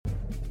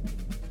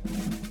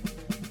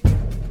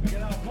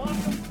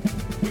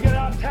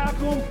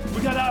tackle them,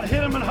 we got to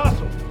out-hit them and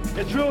hustle.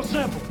 It's real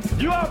simple.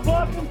 You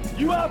out-block them,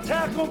 you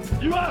out-tackle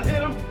them, you out-hit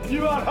them, and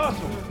you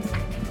out-hustle.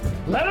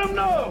 Let them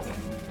know.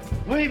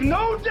 Leave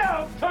no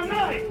doubt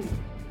tonight.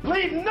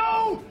 Leave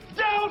no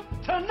doubt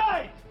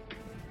tonight.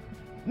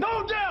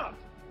 No doubt.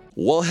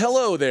 Well,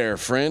 hello there,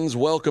 friends.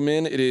 Welcome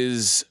in. It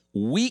is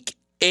week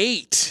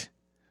 8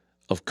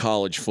 of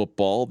college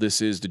football.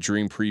 This is the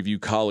Dream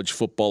Preview College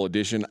Football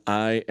Edition.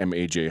 I am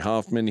AJ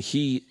Hoffman.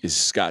 He is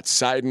Scott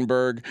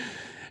Seidenberg.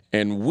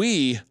 And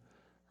we are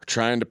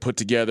trying to put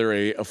together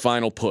a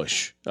final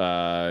push.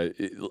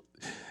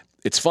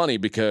 It's funny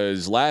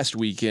because last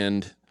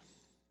weekend,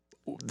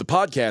 the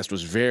podcast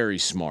was very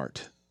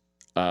smart.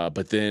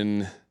 But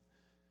then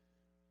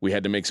we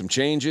had to make some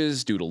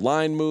changes due to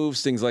line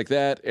moves, things like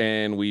that,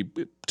 and we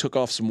took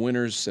off some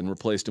winners and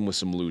replaced them with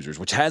some losers,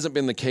 which hasn't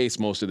been the case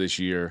most of this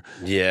year.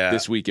 Yeah.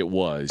 This week it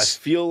was. I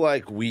feel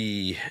like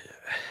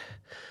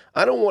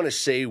I don't want to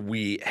say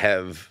we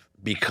have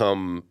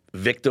become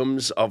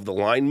victims of the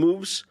line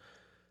moves,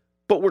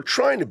 but we're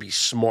trying to be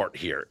smart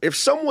here. If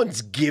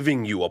someone's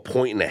giving you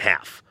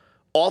 1.5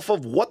 off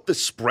of what the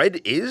spread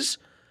is,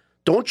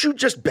 don't you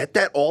just bet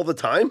that all the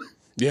time?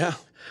 Yeah.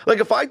 Like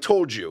if I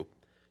told you,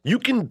 you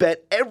can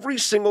bet every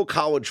single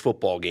college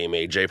football game,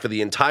 AJ, for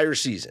the entire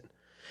season,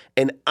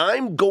 and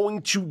I'm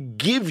going to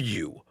give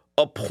you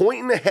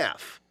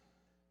 1.5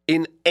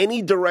 in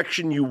any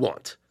direction you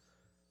want.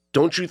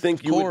 Don't you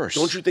think you would?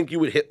 Don't you think you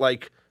would hit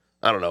like,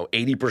 I don't know,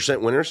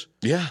 80% winners?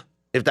 Yeah.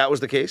 If that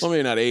was the case, well,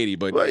 maybe not 80,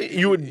 but well,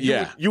 you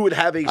would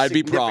have a I'd be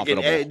significant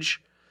profitable.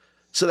 edge.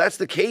 So that's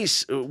the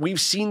case. We've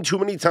seen too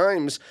many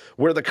times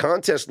where the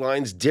contest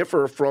lines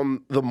differ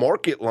from the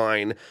market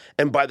line,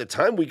 and by the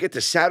time we get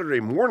to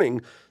Saturday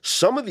morning,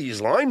 some of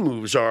these line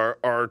moves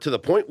are to the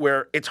point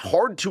where it's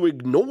hard to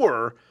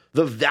ignore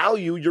the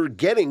value you're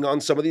getting on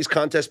some of these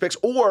contest picks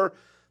or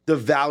the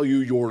value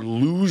you're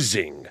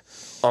losing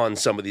on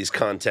some of these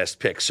contest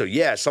picks. So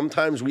yeah,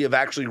 sometimes we have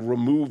actually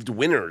removed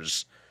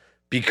winners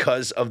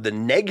because of the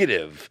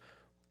negative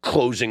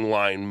closing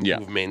line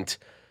movement.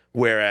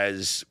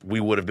 Whereas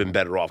we would have been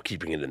better off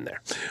keeping it in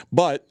there.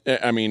 But,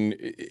 I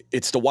mean,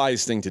 it's the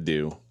wise thing to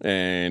do.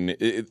 And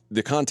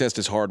the contest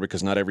is hard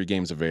because not every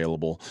game's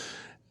available.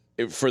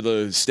 For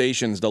the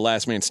stations, the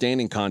last man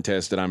standing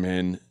contest that I'm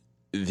in,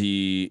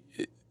 the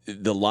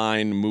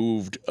line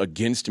moved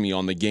against me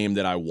on the game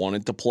that I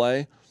wanted to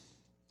play.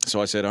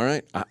 So I said, all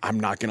right, I'm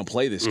not going to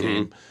play this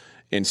game.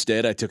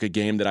 Instead, I took a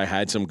game that I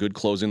had some good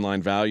closing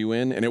line value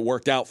in, and it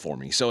worked out for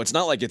me. So it's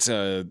not like it's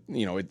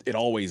it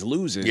always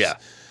loses. Yeah.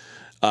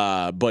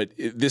 But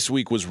this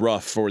week was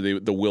rough for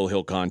the Will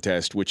Hill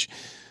contest, which,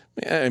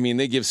 I mean,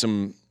 they give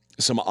some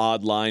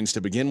odd lines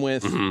to begin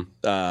with.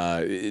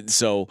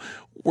 So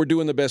we're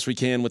doing the best we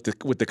can with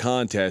the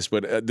contest.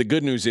 But the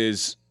good news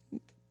is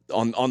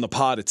on the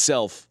pod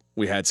itself,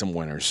 we had some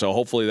winners. So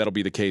hopefully that'll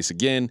be the case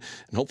again,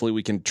 and hopefully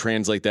we can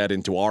translate that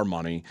into our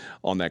money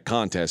on that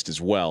contest as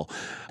well.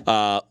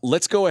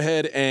 Let's go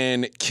ahead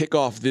and kick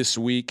off this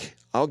week.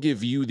 I'll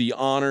give you the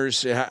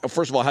honors.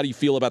 First of all, how do you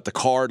feel about the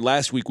card?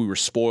 Last week we were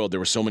spoiled. There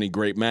were so many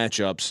great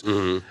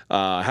matchups.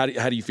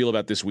 How do you feel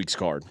about this week's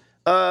card?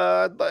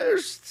 There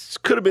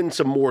could have been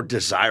some more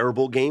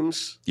desirable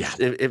games,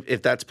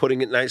 if that's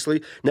putting it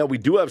nicely. Now, we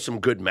do have some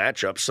good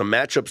matchups, some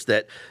matchups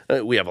that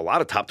we have a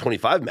lot of top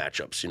 25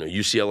 matchups. You know,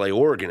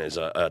 UCLA-Oregon is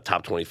a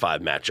top 25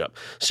 matchup.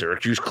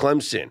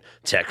 Syracuse-Clemson,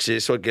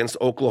 Texas against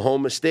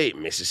Oklahoma State,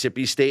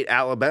 Mississippi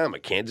State-Alabama,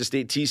 Kansas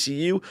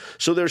State-TCU.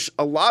 So there's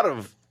a lot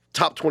of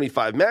top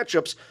 25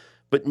 matchups,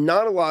 but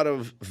not a lot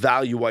of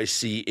value I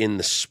see in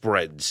the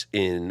spreads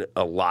in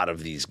a lot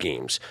of these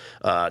games.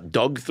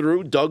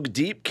 Dug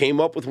deep,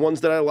 came up with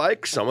ones that I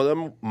like. Some of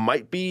them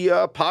might be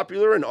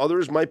popular and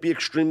others might be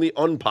extremely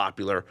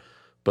unpopular,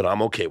 but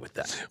I'm okay with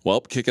that. Well,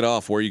 kick it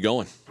off. Where are you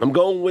going? I'm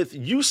going with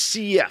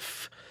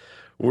UCF.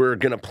 We're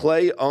going to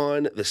play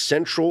on the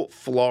Central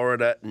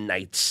Florida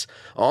Knights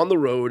on the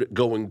road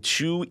going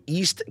to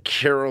East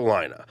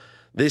Carolina.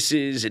 This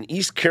is an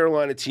East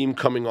Carolina team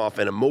coming off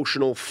an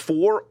emotional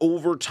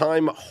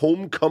 4-overtime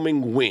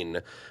homecoming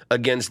win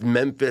against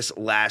Memphis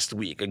last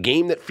week, a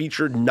game that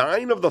featured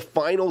 9 of the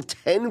final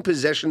 10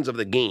 possessions of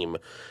the game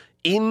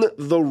in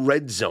the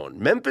red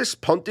zone. Memphis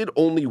punted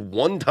only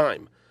 1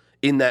 time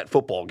in that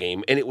football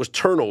game, and it was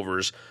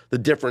turnovers, the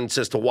difference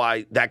as to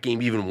why that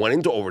game even went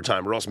into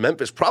overtime, or else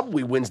Memphis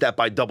probably wins that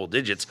by double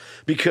digits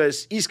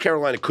because East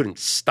Carolina couldn't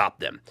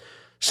stop them.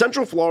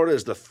 Central Florida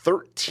is the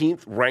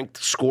 13th ranked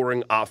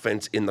scoring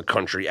offense in the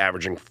country,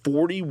 averaging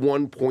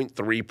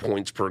 41.3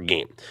 points per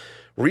game.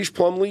 Reese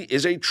Plumlee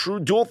is a true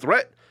dual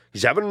threat.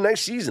 He's having a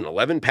nice season,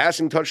 11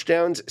 passing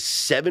touchdowns,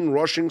 7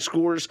 rushing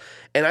scores,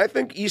 and I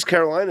think East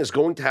Carolina is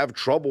going to have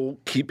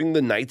trouble keeping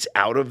the Knights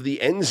out of the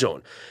end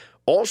zone.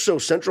 Also,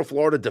 Central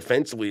Florida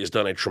defensively has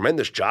done a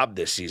tremendous job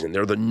this season.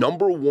 They're the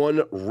number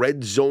 1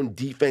 red zone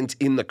defense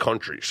in the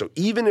country. So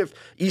even if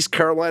East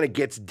Carolina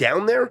gets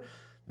down there,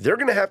 they're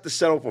going to have to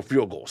settle for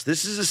field goals.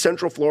 This is a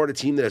Central Florida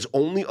team that has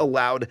only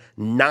allowed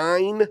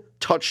 9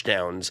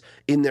 touchdowns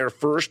in their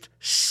first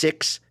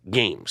 6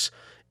 games.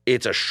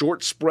 It's a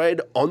short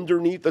spread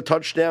underneath a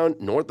touchdown,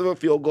 north of a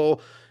field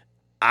goal.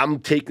 I'm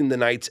taking the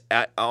Knights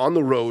on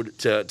the road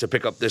to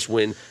pick up this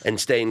win and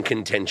stay in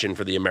contention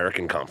for the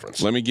American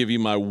Conference. Let me give you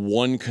my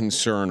one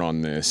concern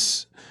on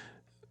this.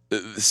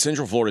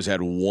 Central Florida's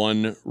had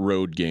one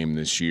road game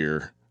this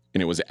year,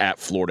 and it was at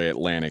Florida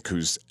Atlantic,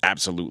 who's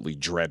absolutely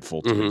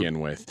dreadful to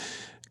begin with.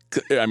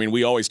 I mean,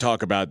 we always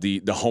talk about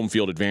the home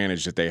field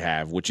advantage that they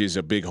have, which is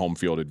a big home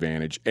field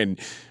advantage. And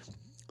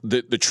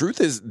the truth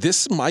is,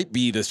 this might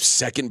be the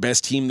second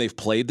best team they've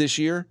played this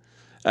year.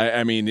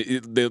 I mean,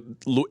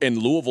 and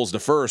Louisville's the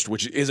first,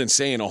 which isn't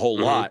saying a whole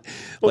lot.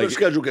 Well, their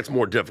schedule gets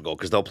more difficult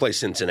because they'll play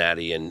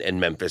Cincinnati and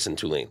Memphis and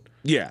Tulane.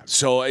 Yeah,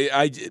 so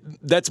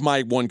that's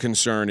my one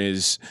concern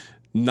is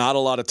not a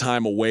lot of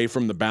time away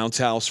from the bounce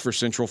house for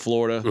Central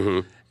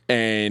Florida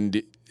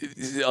and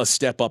a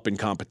step up in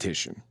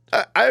competition.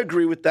 I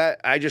agree with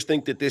that. I just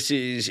think that this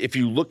is, if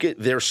you look at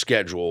their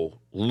schedule,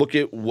 look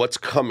at what's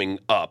coming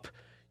up,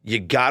 you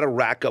got to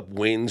rack up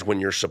wins when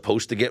you're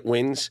supposed to get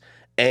wins.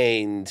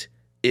 And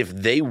if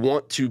they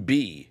want to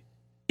be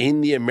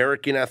in the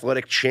American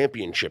Athletic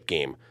Championship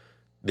game,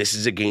 this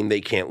is a game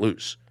they can't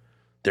lose.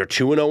 They're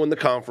 2-0 in the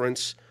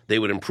conference. They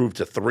would improve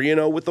to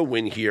 3-0 with a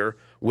win here,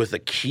 with a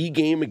key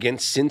game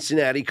against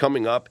Cincinnati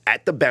coming up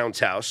at the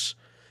Bounce House.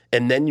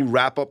 And then you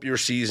wrap up your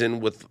season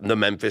with the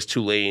Memphis,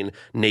 Tulane,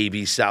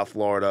 Navy, South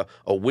Florida.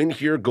 A win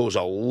here goes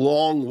a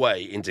long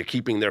way into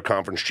keeping their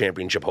conference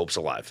championship hopes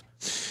alive.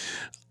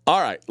 All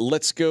right,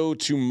 let's go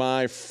to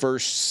my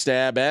first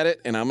stab at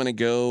it, and I'm going to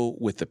go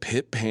with the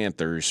Pitt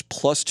Panthers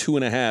plus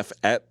 2.5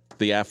 at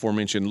the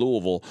aforementioned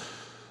Louisville.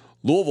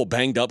 Louisville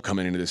banged up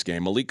coming into this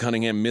game. Malik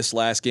Cunningham missed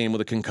last game with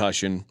a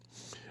concussion.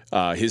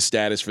 His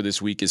status for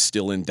this week is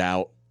still in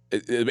doubt.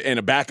 And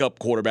a backup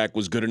quarterback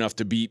was good enough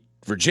to beat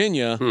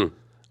Virginia,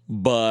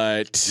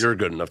 but... You're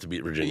good enough to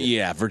beat Virginia.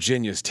 Yeah,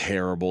 Virginia's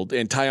terrible.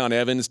 And Tyon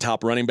Evans,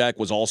 top running back,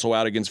 was also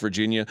out against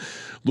Virginia.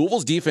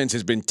 Louisville's defense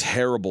has been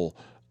terrible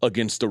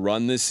against the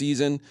run this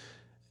season,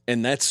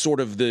 and that's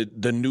sort of the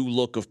new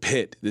look of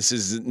Pitt. This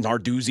is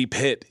Narduzzi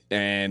Pitt,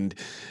 and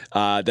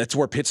that's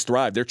where Pitt's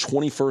thrive. They're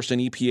 21st in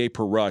EPA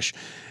per rush,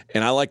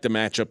 and I like the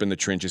matchup in the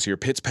trenches here.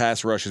 Pitt's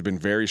pass rush has been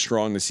very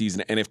strong this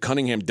season, and if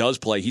Cunningham does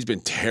play, he's been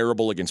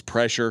terrible against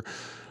pressure.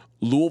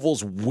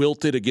 Louisville's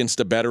wilted against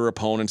the better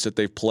opponents that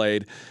they've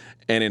played,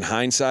 and in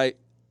hindsight,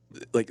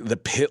 like the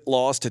Pitt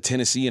loss to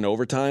Tennessee in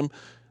overtime,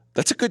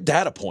 that's a good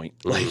data point.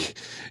 Like,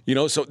 you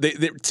know, so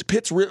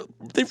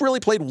they've really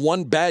played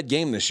one bad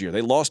game this year.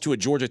 They lost to a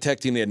Georgia Tech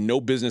team they had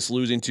no business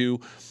losing to,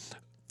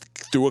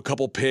 threw a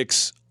couple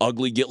picks,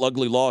 ugly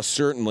loss,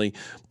 certainly.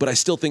 But I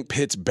still think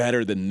Pitt's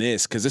better than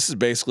this because this is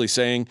basically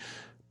saying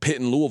Pitt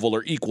and Louisville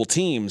are equal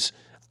teams.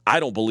 I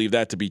don't believe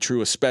that to be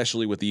true,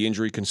 especially with the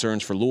injury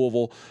concerns for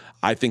Louisville.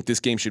 I think this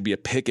game should be a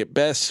pick at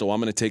best, so I'm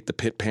going to take the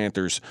Pitt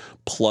Panthers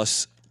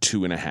plus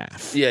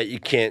 2.5. Yeah, you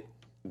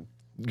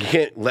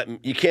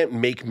can't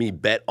make me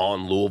bet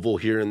on Louisville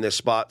here in this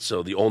spot.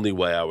 So the only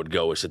way I would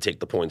go is to take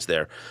the points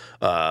there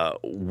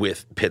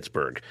with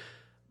Pittsburgh.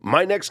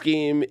 My next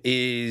game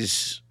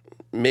is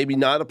maybe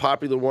not a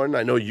popular one.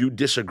 I know you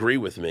disagree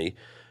with me,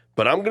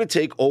 but I'm going to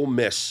take Ole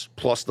Miss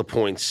plus the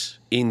points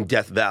in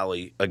Death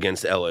Valley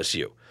against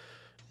LSU.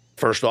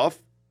 First off,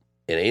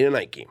 it ain't a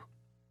night game.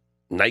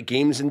 Night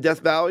games in Death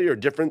Valley are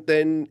different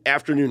than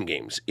afternoon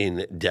games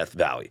in Death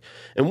Valley.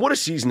 And what a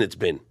season it's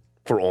been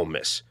for Ole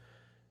Miss.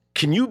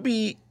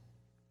 They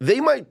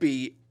might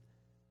be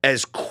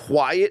as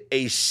quiet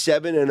a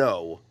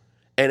 7-0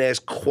 and as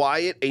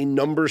quiet a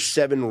number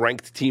 7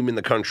 ranked team in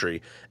the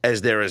country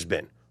as there has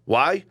been.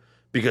 Why?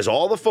 Because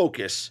all the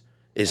focus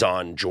is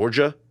on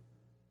Georgia,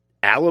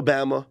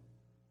 Alabama,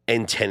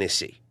 and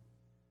Tennessee.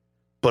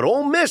 But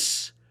Ole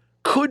Miss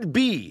could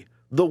be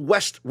the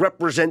West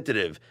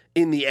representative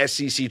in the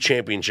SEC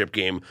championship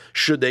game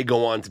should they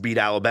go on to beat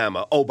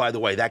Alabama. Oh, by the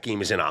way, that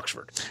game is in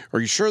Oxford. Are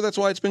you sure that's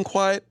why it's been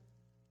quiet?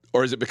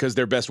 Or is it because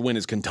their best win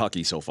is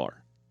Kentucky so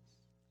far?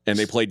 And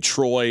they played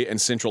Troy and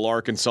Central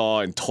Arkansas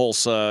and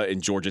Tulsa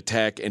and Georgia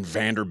Tech and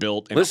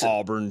Vanderbilt and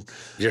Auburn.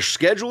 Your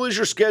schedule is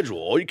your schedule.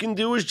 All you can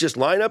do is just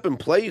line up and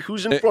play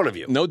who's in front of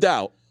you. No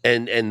doubt.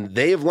 And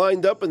they have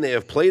lined up and they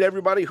have played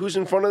everybody who's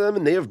in front of them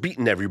and they have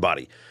beaten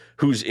everybody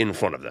who's in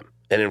front of them.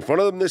 And in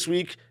front of them this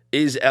week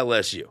is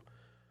LSU.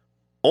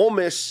 Ole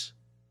Miss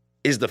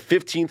is the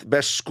 15th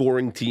best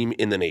scoring team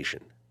in the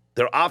nation.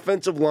 Their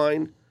offensive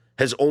line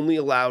has only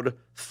allowed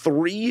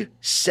 3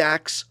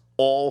 sacks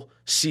all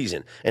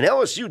season. And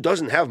LSU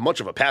doesn't have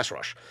much of a pass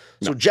rush.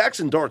 So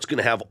Jackson Dart's going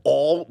to have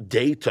all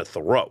day to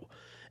throw.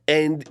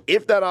 And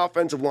if that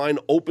offensive line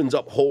opens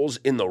up holes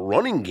in the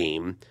running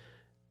game,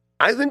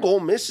 I think Ole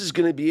Miss is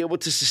going to be able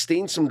to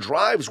sustain some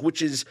drives,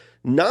 which is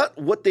not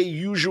what they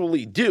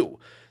usually do.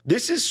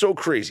 This is so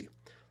crazy.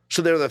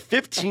 So they're the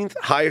 15th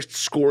highest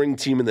scoring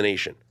team in the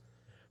nation,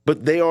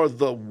 but they are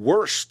the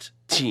worst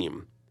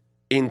team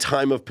in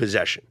time of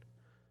possession.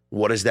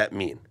 What does that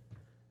mean?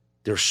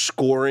 They're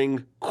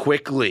scoring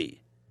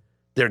quickly.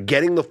 They're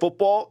getting the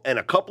football, and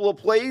a couple of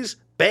plays,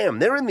 bam,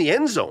 they're in the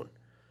end zone.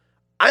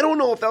 I don't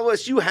know if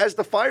LSU has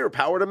the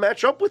firepower to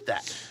match up with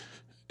that.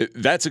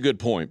 That's a good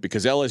point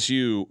because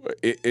LSU,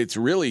 it's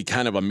really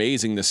kind of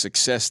amazing the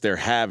success they're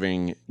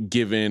having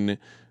given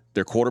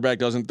their quarterback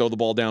doesn't throw the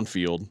ball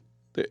downfield.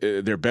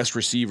 Their best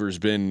receiver's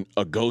been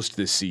a ghost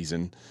this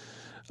season.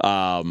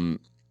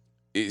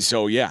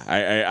 So, yeah,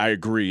 I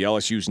agree.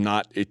 LSU's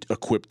not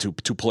equipped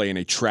to play in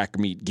a track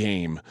meet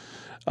game.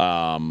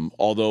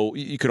 Although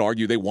you could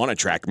argue they won a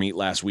track meet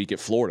last week at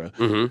Florida,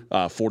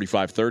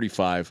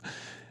 45-35.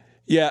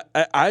 Yeah,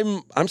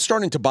 I'm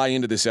starting to buy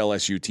into this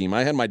LSU team.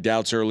 I had my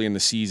doubts early in the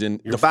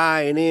season. You're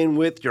buying in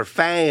with your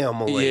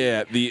family.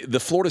 Yeah, the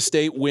Florida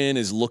State win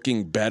is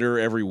looking better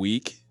every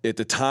week. At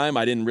the time,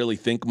 I didn't really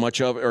think much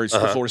of it. Or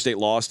Florida State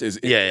lost. I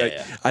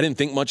didn't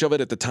think much of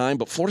it at the time,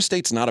 but Florida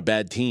State's not a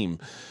bad team.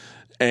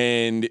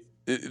 And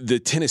the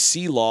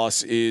Tennessee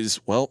loss is,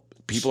 well,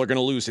 people are going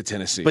to lose to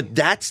Tennessee. But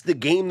that's the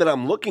game that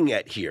I'm looking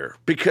at here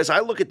because I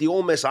look at the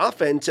Ole Miss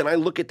offense and I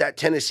look at that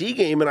Tennessee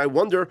game and I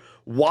wonder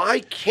why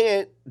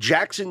can't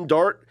Jackson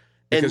Dart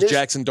because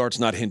Jackson Dart's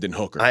not Hendon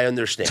Hooker. I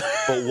understand.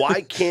 But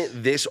why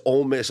can't this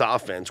Ole Miss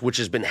offense, which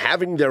has been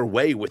having their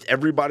way with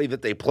everybody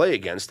that they play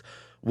against,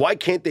 why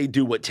can't they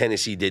do what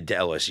Tennessee did to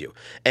LSU?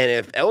 And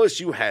if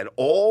LSU had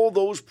all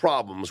those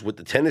problems with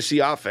the Tennessee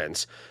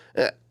offense,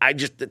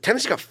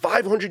 Tennessee got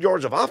 500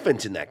 yards of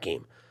offense in that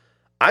game.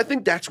 I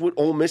think that's what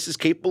Ole Miss is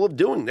capable of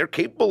doing. They're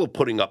capable of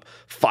putting up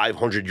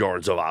 500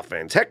 yards of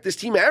offense. Heck, this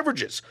team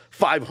averages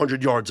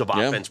 500 yards of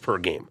offense per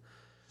game.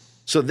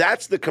 So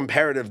that's the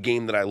comparative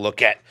game that I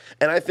look at.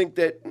 And I think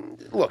that,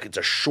 look, it's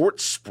a short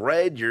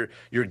spread.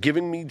 You're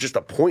giving me just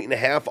a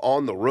 1.5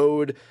 on the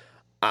road.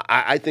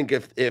 I think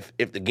if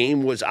the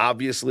game was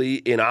obviously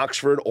in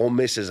Oxford, Ole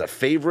Miss is a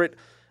favorite.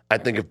 I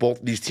think if both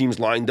these teams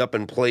lined up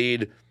and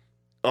played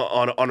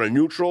on a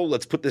neutral,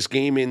 let's put this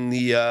game in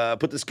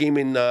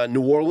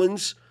New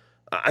Orleans.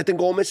 I think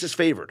Ole Miss is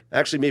favored.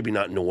 Actually, maybe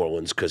not New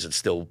Orleans because it's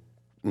still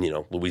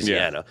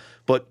Louisiana. Yeah.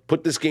 But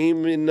put this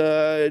game in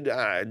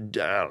I don't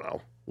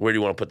know. Where do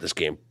you want to put this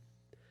game?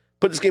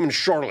 Put this game in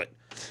Charlotte.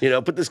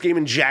 Put this game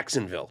in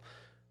Jacksonville.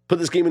 Put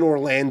this game in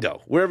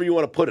Orlando. Wherever you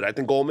want to put it. I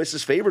think Ole Miss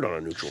is favored on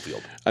a neutral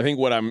field. I think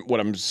what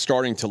I'm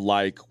starting to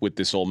like with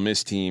this Ole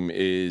Miss team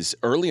is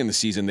early in the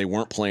season they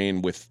weren't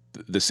playing with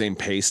the same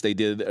pace they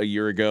did a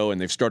year ago, and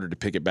they've started to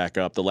pick it back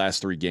up. The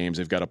last 3 games,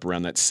 they've got up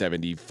around that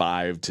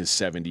 75 to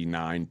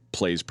 79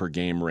 plays per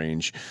game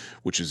range,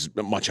 which is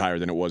much higher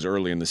than it was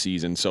early in the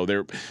season. So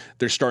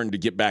they're starting to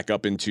get back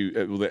up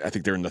into, I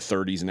think they're in the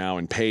 30s now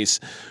in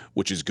pace,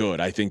 which is good.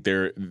 I think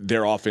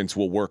their offense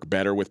will work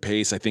better with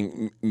pace. I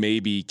think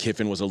maybe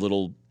Kiffin was a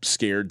little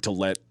scared to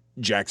let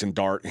Jackson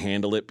Dart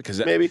handle it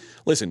because maybe.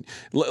 Listen,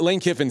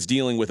 Lane Kiffin's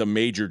dealing with a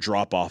major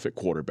drop off at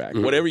quarterback.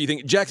 Mm-hmm. Whatever you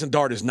think, Jackson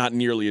Dart is not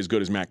nearly as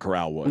good as Matt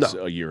Corral was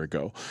a year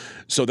ago.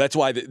 So that's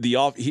why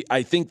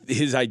I think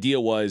his idea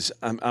was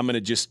I'm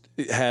going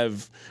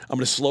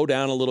to slow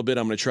down a little bit.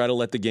 I'm going to try to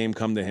let the game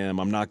come to him.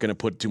 I'm not going to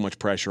put too much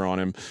pressure on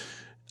him.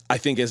 I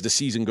think as the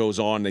season goes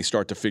on, they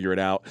start to figure it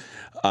out.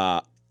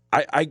 I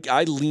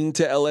lean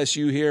to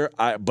LSU here,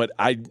 but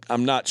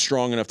I'm not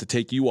strong enough to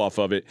take you off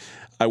of it.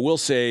 I will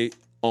say,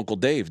 Uncle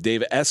Dave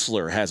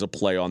Essler has a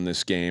play on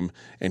this game,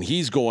 and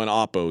he's going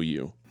oppo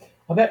you.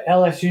 I bet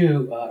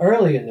LSU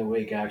early in the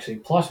week, actually,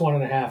 plus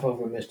 1.5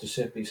 over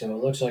Mississippi. So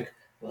it looks like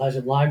it has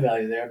a line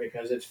value there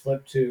because it's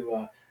flipped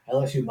to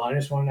LSU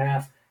minus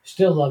 1.5.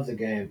 Still love the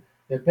game.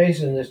 They're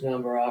basing this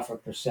number off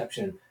of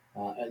perception,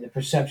 and the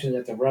perception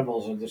that the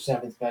Rebels are the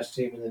 7th best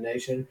team in the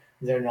nation.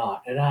 They're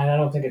not, and I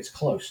don't think it's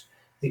close.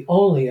 The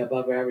only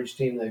above-average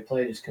team they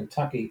played is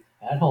Kentucky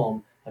at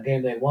home, a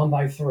game they won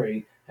by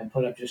 3 and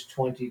put up just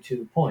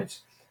 22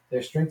 points.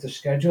 Their strength of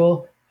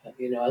schedule,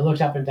 I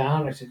looked up and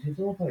down. I said, you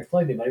don't look like they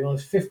played anybody. Well,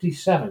 it's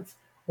 57th,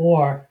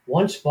 or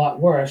one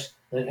spot worse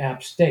than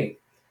App State.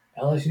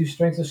 LSU's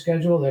strength of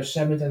schedule, they're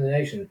 7th in the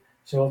nation.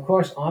 So, of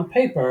course, on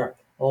paper,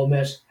 Ole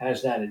Miss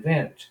has that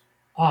advantage.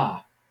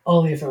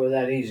 Only if it were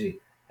that easy.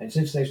 And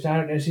since they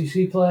started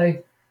SEC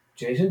play,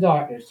 Jason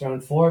Dart has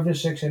thrown 4 of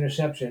his 6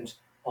 interceptions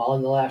all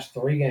in the last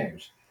 3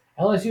 games.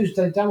 LSU's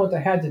done what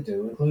they had to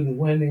do, including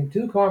winning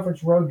 2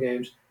 conference road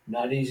games.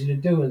 Not easy to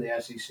do in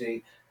the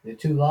SEC. The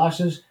 2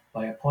 losses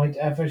by a point to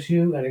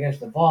FSU and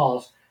against the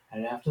Vols.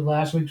 And after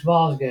last week's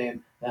Vols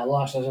game, that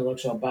loss doesn't look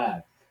so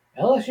bad.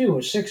 LSU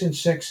was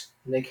 6-6,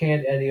 and they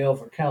canned Eddie O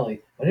for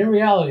Kelly. But in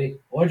reality,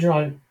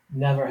 Orgeron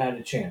never had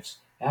a chance.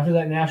 After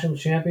that national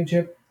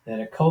championship, they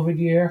had a COVID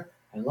year,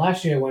 and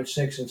last year went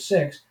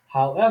 6-6.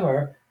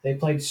 However, they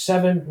played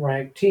 7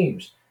 ranked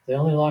teams. They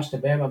only lost to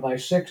Bama by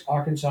 6,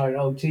 Arkansas in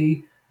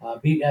OT,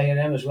 beat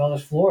A&M as well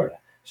as Florida.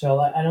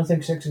 So I don't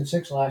think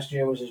 6-6 last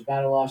year was as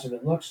bad a loss as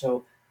it looks.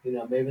 So,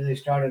 maybe they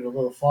started a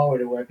little forward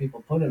to where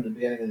people put them at the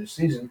beginning of the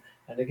season.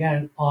 And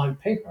again, on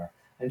paper.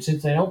 And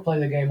since they don't play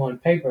the game on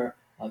paper,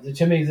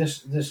 to me,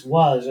 this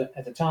was,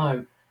 at the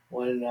time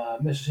when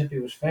Mississippi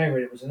was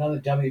favored, it was another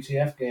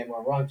WTF game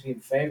where wrong team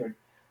favored.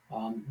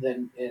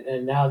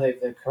 And now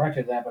they've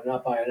corrected that, but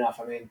not by enough.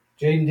 I mean,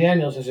 Jaden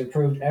Daniels has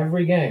improved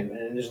every game.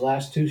 And in his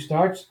last 2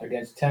 starts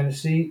against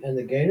Tennessee and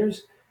the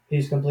Gators,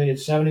 he's completed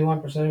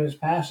 71% of his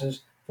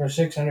passes for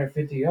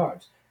 650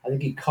 yards. I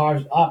think he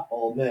carves up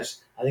Ole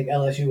Miss. I think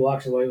LSU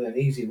walks away with an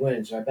easy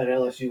win, so I bet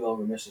LSU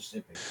over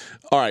Mississippi.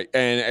 All right,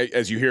 and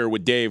as you hear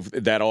with Dave,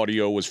 that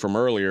audio was from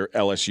earlier.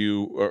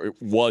 LSU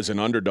was an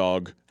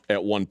underdog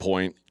at one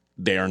point.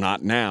 They are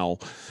not now,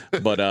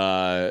 but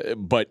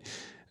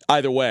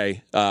either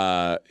way,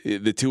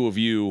 the two of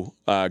you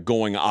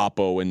going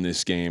oppo in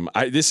this game.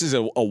 This is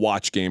a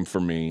watch game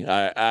for me.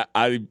 I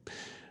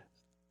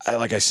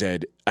like I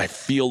said, I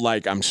feel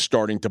like I'm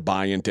starting to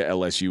buy into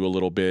LSU a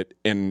little bit,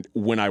 and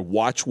when I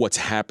watch what's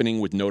happening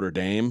with Notre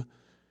Dame,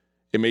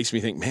 it makes me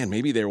think, man,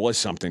 maybe there was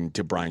something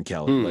to Brian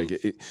Kelly,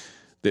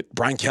 that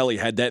Brian Kelly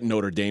had that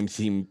Notre Dame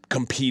team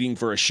competing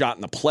for a shot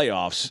in the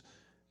playoffs,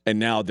 and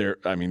now they're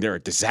a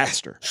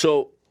disaster.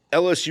 So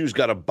LSU's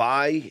got a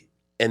bye,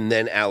 and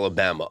then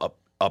Alabama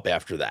up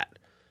after that.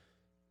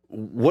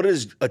 What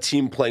is a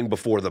team playing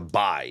before the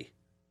bye,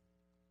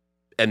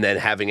 and then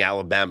having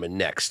Alabama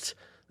next?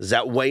 Does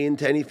that weigh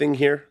into anything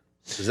here?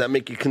 Does that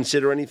make you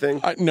consider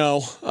anything? No.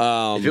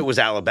 If it was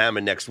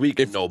Alabama next week,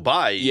 no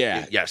bye,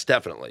 yes,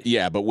 definitely.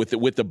 Yeah, but with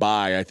the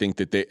bye, I think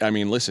that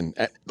listen,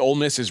 Ole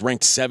Miss is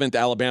ranked 7th,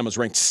 Alabama's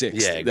ranked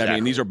 6th. Yeah,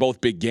 exactly. These are both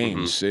big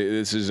games.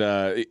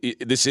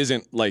 Mm-hmm. This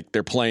isn't like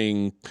they're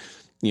playing,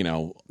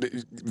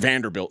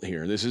 Vanderbilt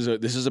here. This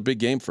is a big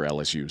game for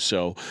LSU.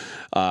 So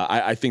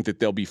I think that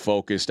they'll be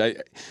focused.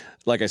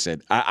 Like I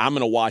said, I'm going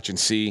to watch and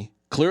see.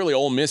 Clearly,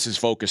 Ole Miss is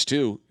focused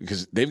too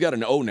because they've got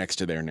an O next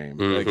to their name.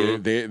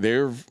 Mm-hmm. Like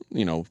they're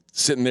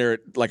sitting there,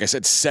 like I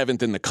said,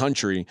 7th in the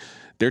country.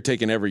 They're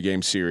taking every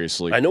game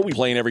seriously. I know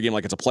playing every game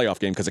like it's a playoff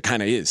game because it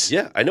kind of is.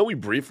 Yeah, I know we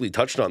briefly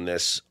touched on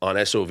this on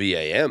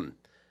SOVAM,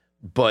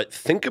 but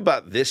think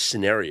about this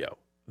scenario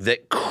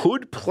that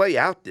could play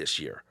out this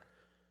year.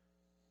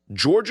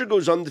 Georgia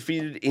goes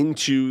undefeated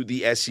into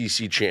the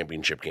SEC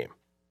championship game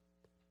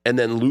and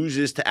then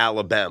loses to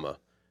Alabama.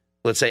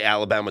 Let's say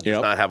Alabama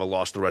does not have a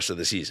loss the rest of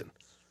the season.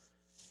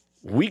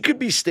 We could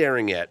be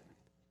staring at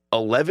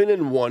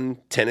 11-1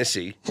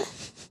 Tennessee,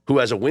 who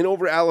has a win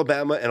over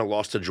Alabama and a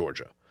loss to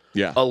Georgia.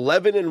 Yeah.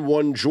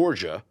 11-1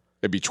 Georgia.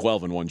 It'd be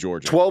 12-1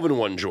 Georgia.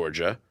 12-1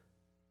 Georgia.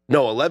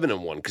 No,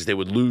 11-1 because they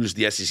would lose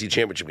the SEC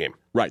championship game.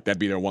 Right, that'd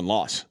be their one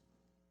loss.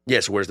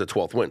 Yes, where's the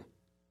 12th win?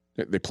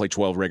 They play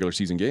 12 regular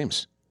season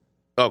games.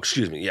 Oh,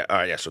 excuse me. Yeah, all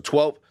right, yeah. So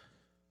 12.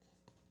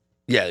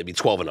 Yeah, it'd be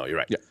 12-0. You're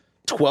right. Yeah.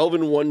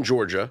 12-1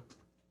 Georgia.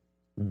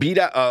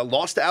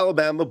 Lost to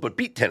Alabama, but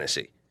beat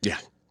Tennessee. Yeah.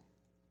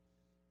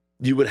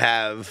 You would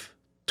have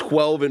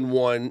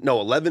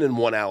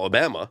 11-1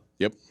 Alabama.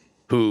 Yep.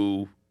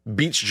 Who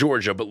beats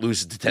Georgia but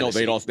loses to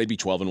Tennessee. No, they'd be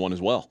 12-1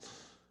 as well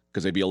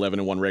because they'd be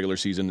 11-1 regular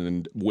season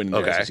and win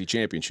the SEC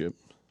championship.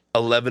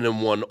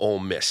 11-1 Ole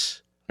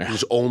Miss,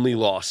 whose only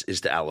loss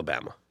is to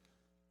Alabama.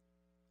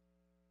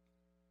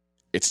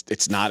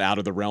 It's not out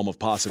of the realm of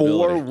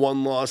possibility. 4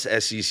 one-loss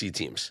SEC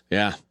teams.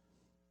 Yeah.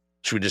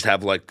 Should we just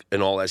have like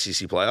an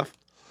all-SEC playoff?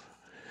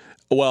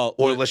 Well,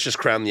 or let's just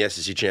crown the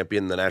SEC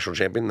champion, the national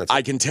champion.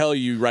 I can tell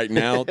you right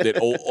now that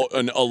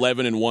an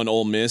 11-1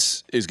 Ole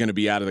Miss is going to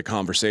be out of the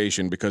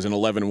conversation because an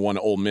 11-1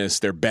 Ole Miss,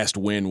 their best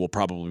win will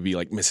probably be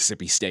like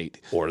Mississippi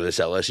State or this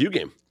LSU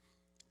game,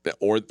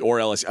 or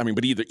LSU. I mean,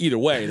 but either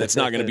way, that's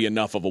not going to be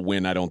enough of a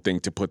win, I don't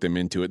think, to put them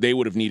into it. They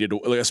would have needed,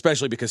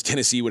 especially because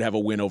Tennessee would have a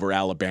win over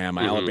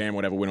Alabama, Alabama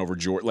would have a win over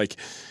Georgia, like.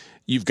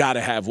 You've got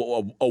to have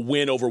a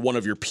win over one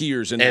of your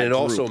peers in that group. And it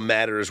also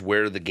matters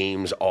where the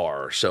games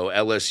are. So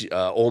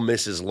Ole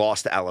Miss's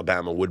loss to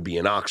Alabama would be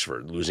in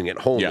Oxford. Losing at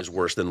home is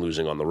worse than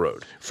losing on the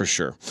road. For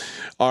sure.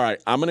 All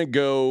right, I'm going to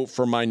go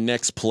for my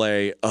next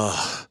play.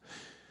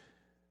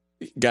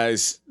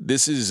 Guys,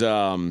 this is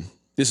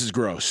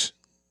gross.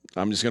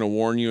 I'm just going to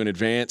warn you in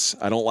advance.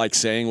 I don't like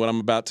saying what I'm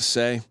about to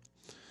say.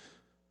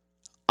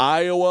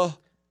 Iowa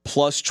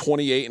plus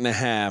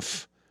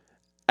 28.5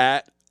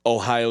 at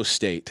Ohio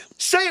State.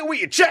 Say it with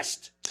your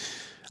chest.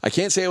 I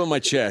can't say it with my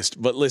chest,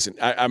 but listen,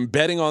 I'm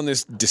betting on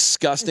this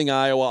disgusting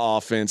Iowa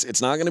offense.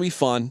 It's not going to be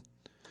fun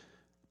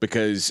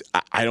because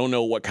I don't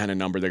know what kind of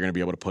number they're going to be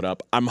able to put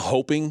up. I'm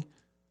hoping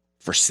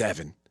for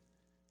 7.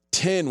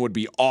 10 would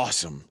be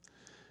awesome.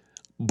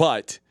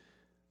 But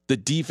the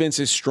defense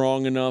is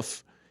strong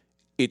enough.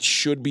 It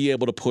should be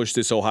able to push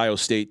this Ohio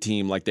State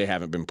team like they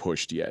haven't been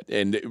pushed yet.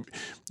 And,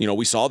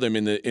 we saw them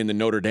in the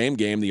Notre Dame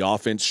game. The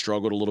offense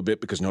struggled a little bit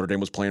because Notre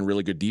Dame was playing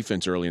really good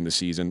defense early in the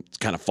season. It's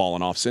kind of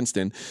fallen off since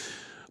then.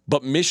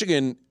 But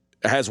Michigan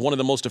has one of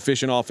the most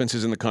efficient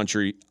offenses in the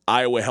country.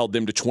 Iowa held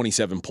them to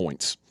 27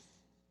 points.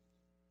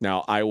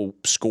 Now, Iowa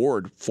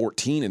scored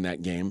 14 in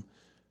that game.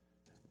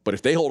 But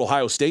if they hold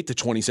Ohio State to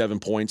 27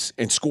 points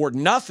and scored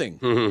nothing,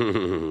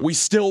 we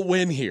still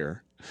win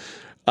here.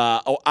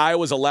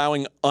 Iowa's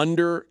allowing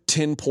under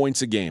 10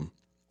 points a game.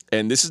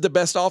 And this is the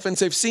best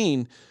offense they've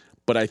seen,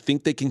 but I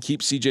think they can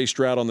keep C.J.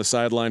 Stroud on the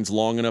sidelines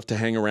long enough to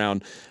hang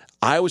around.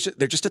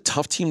 They're just a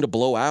tough team to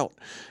blow out.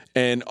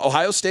 And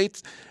Ohio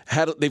State,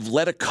 they've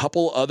let a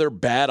couple other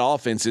bad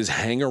offenses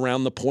hang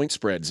around the point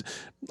spreads.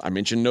 I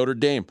mentioned Notre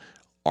Dame.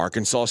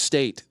 Arkansas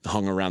State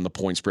hung around the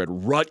point spread.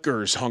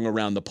 Rutgers hung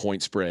around the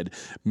point spread.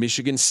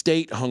 Michigan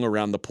State hung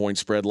around the point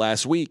spread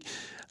last week.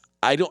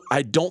 I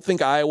don't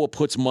think Iowa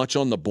puts much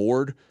on the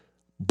board,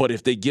 but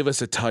if they give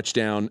us a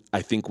touchdown,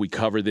 I think we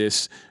cover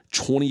this.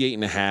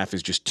 28.5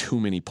 is just too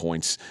many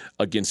points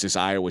against this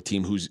Iowa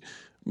team who's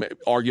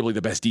arguably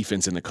the best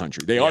defense in the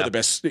country. They are the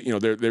best,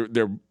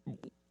 they're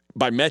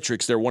by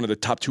metrics, they're one of the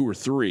top 2 or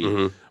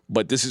 3,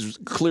 but this is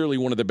clearly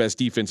one of the best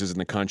defenses in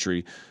the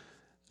country.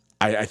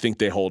 I think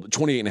they hold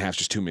 28.5 is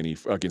just too many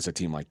against a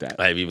team like that.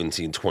 I've even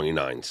seen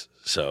 29s.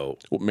 So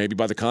maybe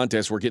by the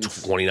contest we're getting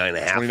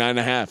 29.5.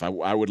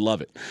 29.5. I would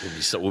love it.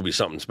 Would be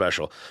something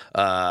special.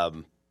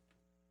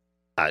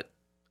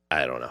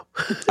 I don't know.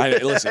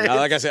 Listen,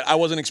 like I said, I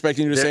wasn't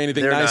expecting you to say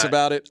anything nice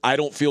about it. I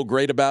don't feel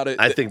great about it.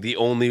 I think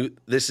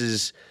this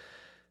is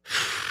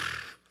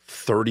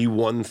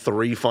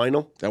 31-3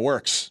 final. That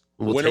works.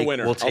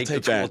 Winner. We'll take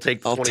that. We'll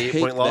take the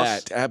 28-point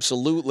loss. That.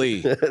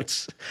 Absolutely. And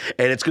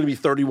it's going to be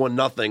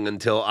 31-0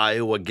 until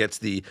Iowa gets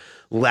the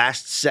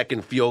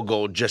last-second field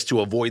goal just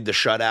to avoid the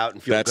shutout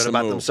and feel good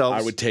about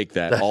themselves. I would take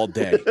that all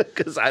day.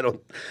 Because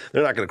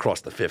they're not going to cross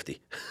the 50.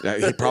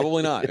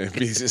 Probably not. It'd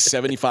be a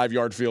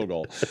 75-yard field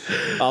goal.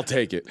 I'll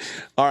take it.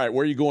 All right,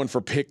 where are you going for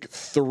pick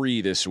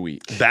 3 this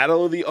week?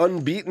 Battle of the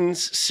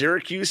unbeatens,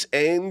 Syracuse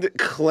and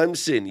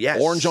Clemson.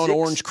 Yes, orange on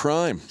orange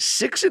crime.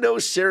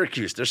 6-0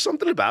 Syracuse. There's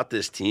something about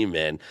this team,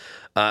 man.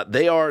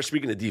 They are,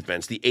 speaking of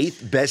defense, the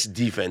 8th best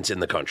defense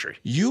in the country.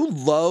 You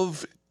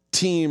love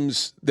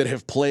teams that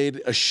have played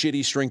a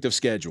shitty strength of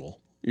schedule.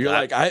 You're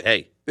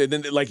and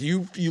then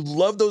you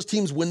love those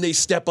teams when they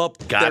step up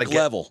that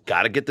level.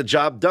 Got to get the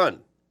job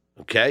done.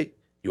 Okay,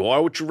 you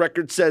are what your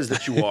record says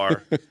that you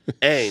are,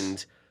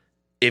 and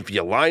if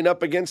you line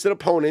up against an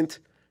opponent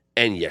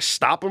and you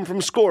stop them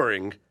from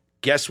scoring,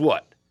 guess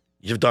what?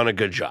 You've done a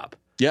good job.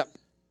 Yep.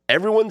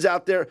 Everyone's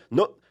out there.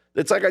 No.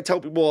 It's like I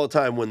tell people all the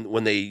time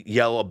when they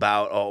yell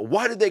about,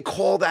 why did they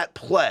call that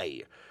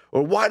play?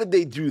 Or why did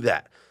they do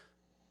that?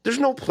 There's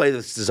no play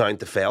that's designed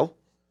to fail.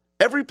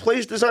 Every play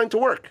is designed to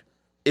work.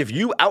 If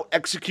you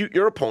out-execute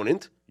your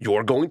opponent,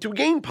 you're going to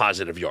gain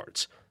positive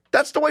yards.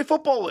 That's the way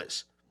football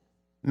is.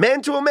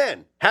 Man to a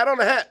man, hat on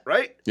a hat,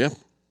 right? Yeah.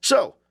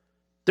 So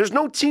there's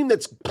no team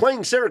that's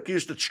playing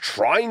Syracuse that's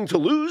trying to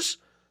lose.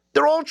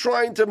 They're all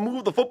trying to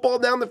move the football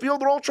down the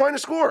field. They're all trying to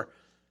score.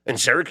 And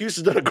Syracuse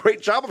has done a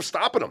great job of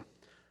stopping them.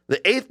 The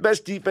 8th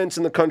best defense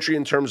in the country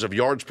in terms of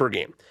yards per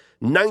game.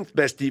 9th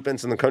best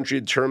defense in the country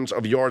in terms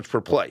of yards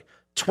per play.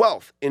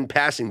 12th in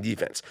passing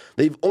defense.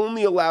 They've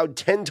only allowed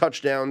 10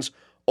 touchdowns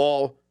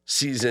all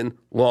season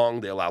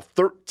long. They allow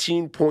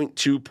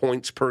 13.2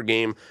 points per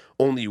game.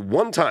 Only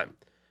one time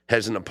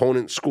has an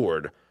opponent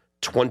scored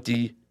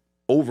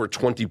over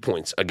 20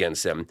 points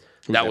against them.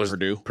 That was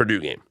Purdue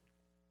game.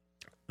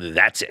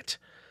 That's it.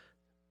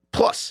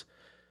 Plus,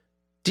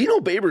 Dino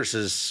Babers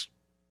has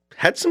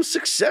had some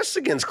success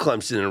against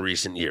Clemson in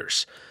recent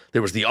years.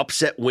 There was the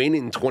upset win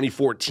in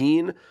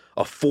 2014,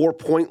 a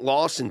 4-point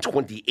loss in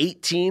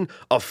 2018,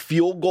 a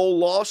field goal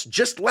loss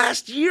just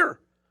last year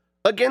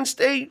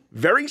against a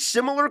very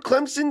similar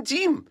Clemson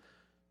team.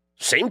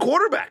 Same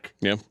quarterback.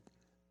 Yeah.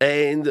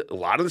 And a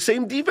lot of the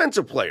same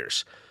defensive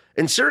players.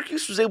 And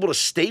Syracuse was able to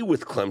stay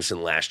with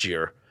Clemson last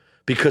year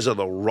because of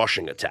the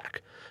rushing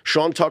attack.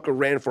 Sean Tucker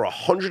ran for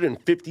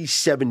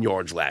 157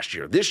 yards last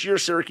year. This year,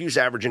 Syracuse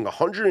averaging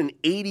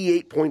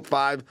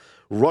 188.5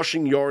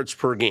 rushing yards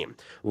per game.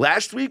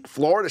 Last week,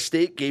 Florida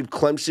State gave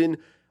Clemson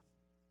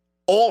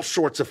all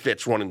sorts of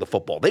fits running the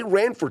football. They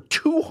ran for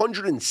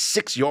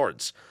 206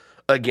 yards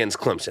against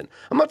Clemson.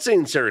 I'm not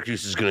saying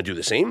Syracuse is going to do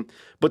the same,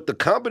 but the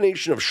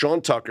combination of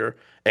Sean Tucker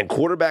and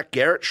quarterback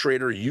Garrett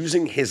Schrader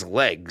using his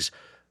legs,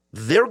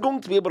 they're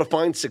going to be able to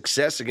find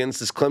success against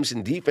this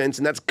Clemson defense,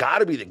 and that's got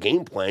to be the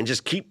game plan.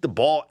 Just keep the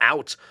ball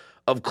out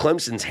of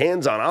Clemson's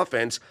hands on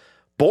offense.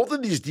 Both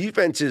of these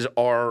defenses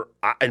are,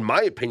 in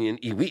my opinion,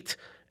 elite,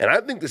 and I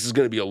think this is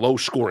going to be a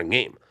low-scoring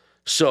game.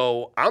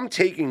 So I'm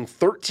taking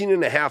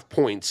 13.5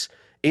 points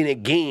in a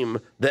game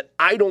that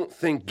I don't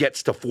think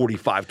gets to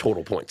 45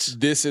 total points.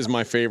 This is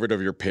my favorite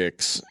of your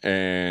picks,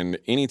 and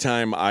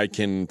anytime I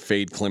can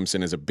fade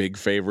Clemson as a big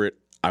favorite,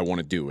 I want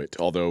to do it,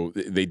 although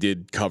they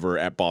did cover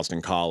at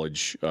Boston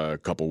College a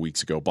couple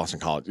weeks ago. Boston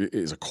College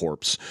is a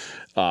corpse.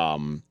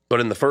 But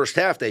in the first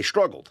half, they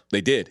struggled.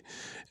 They did.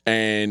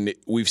 And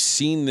we've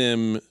seen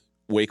them,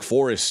 Wake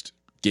Forest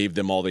gave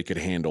them all they could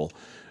handle.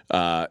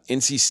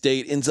 NC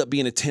State ends up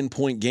being a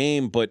 10-point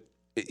game, but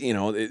you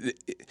know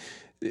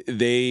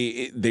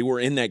they were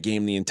in that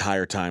game the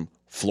entire time.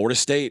 Florida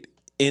State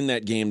in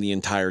that game the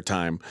entire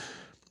time.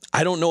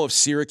 I don't know if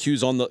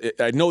Syracuse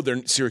I know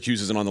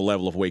Syracuse isn't on the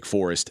level of Wake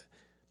Forest.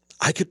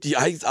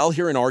 I'll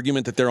hear an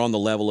argument that they're on the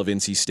level of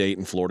NC State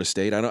and Florida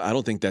State. I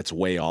don't think that's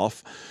way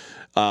off.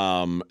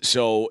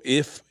 So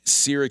if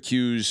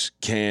Syracuse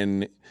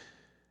can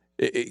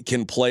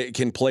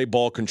play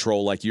ball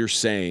control like you're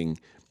saying,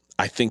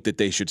 I think that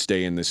they should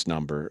stay in this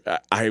number.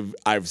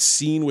 I've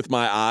seen with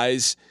my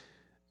eyes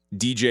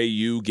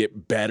DJU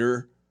get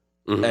better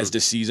as the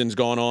season's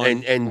gone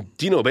on. And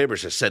Dino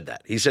Babers has said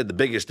that. He said the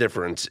biggest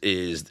difference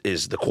is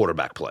the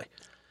quarterback play.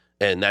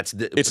 And that's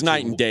it's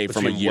night and day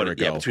from a year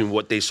ago. Yeah, between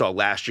what they saw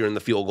last year in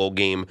the field goal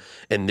game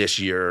and this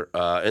year.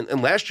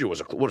 And last year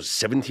was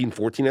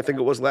 17-14, I think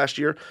it was last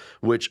year,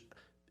 which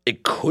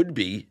it could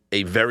be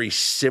a very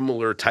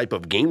similar type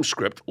of game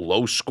script,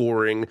 low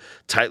scoring,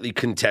 tightly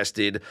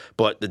contested,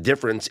 but the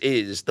difference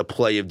is the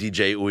play of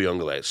DJ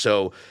Uyunglele.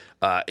 So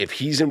if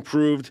he's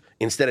improved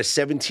instead of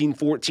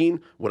 17-14,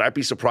 would I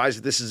be surprised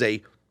if this is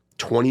a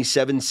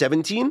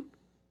 27-17?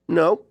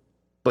 No,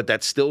 but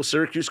that's still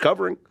Syracuse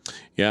covering.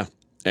 Yeah.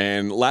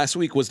 And last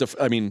week was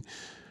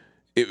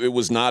it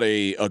was not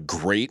a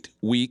great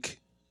week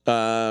for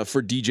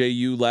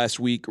DJU last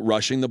week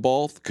rushing the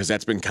ball, because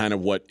that's been kind of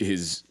what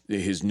his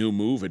new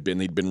move had been.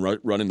 They'd been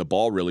running the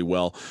ball really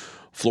well.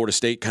 Florida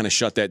State kind of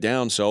shut that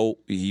down, so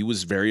he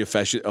was very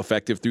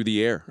effective through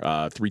the air.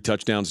 3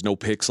 touchdowns, no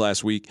picks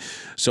last week.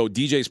 So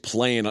DJ's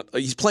playing.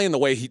 He's playing the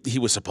way he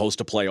was supposed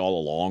to play all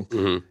along.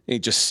 Mm-hmm. He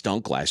just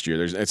stunk last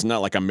year. It's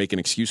not like I'm making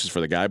excuses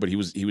for the guy, but he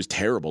was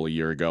terrible a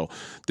year ago.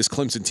 This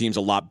Clemson team's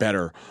a lot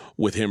better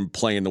with him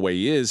playing the way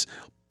he is,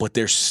 but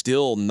they're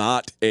still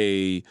not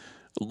a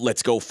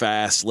let's go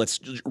fast, let's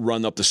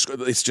run up the score.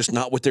 It's just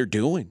not what they're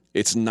doing.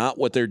 It's not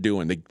what they're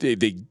doing.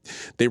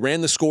 They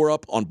ran the score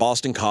up on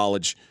Boston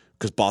College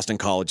because Boston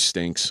College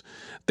stinks.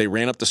 They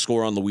ran up the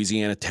score on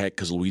Louisiana Tech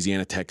because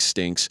Louisiana Tech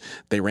stinks.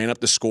 They ran up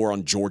the score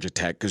on Georgia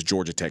Tech because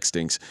Georgia Tech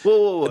stinks.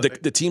 Whoa.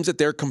 The teams that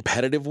they're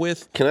competitive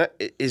with.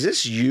 Is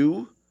this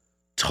you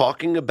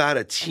talking about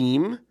a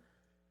team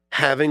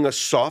having a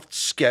soft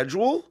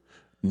schedule?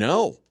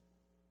 No.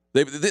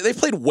 They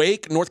played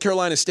Wake, North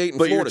Carolina State, and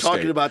Florida State. But you're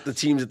talking about the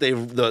teams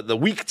that the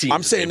weak teams.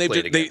 I'm saying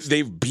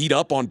they've beat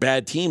up on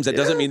bad teams. That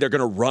doesn't mean they're going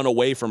to run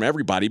away from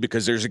everybody,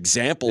 because there's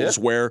examples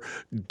where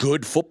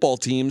good football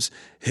teams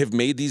have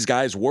made these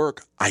guys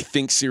work. I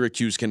think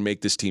Syracuse can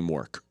make this team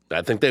work.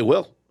 I think they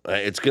will.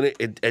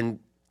 And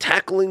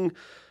tackling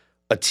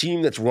a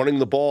team that's running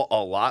the ball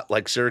a lot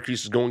like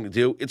Syracuse is going to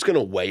do, it's going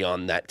to weigh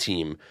on that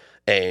team.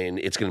 And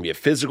it's going to be a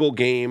physical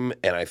game,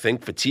 and I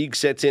think fatigue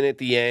sets in at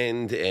the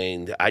end.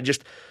 And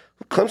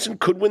Clemson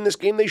could win this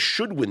game. They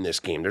should win this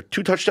game. They're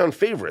 2-touchdown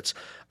favorites.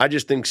 I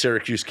just think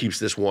Syracuse keeps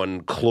this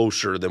one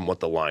closer than what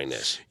the line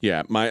is.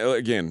 Yeah,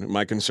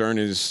 my concern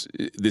is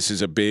this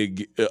is a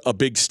big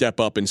step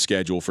up in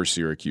schedule for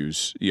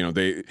Syracuse.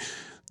 The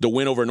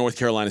win over North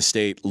Carolina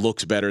State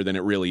looks better than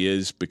it really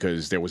is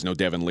because there was no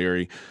Devin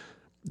Leary.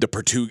 The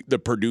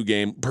Purdue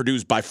game,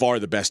 Purdue's by far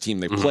the best team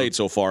they've played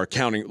so far,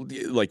 counting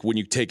like when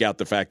you take out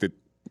the fact that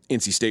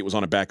NC State was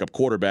on a backup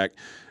quarterback,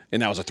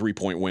 and that was a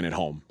 3-point win at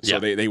home. So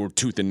they were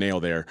tooth and nail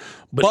there.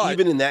 But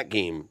even in that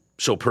game,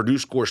 so Purdue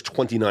scores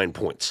 29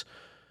 points.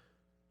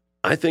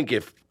 I think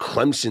if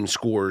Clemson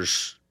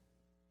scores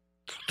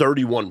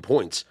 31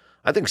 points,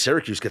 I think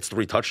Syracuse gets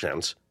 3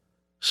 touchdowns.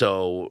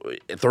 So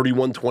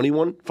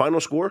 31-21 final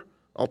score,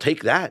 I'll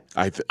take that.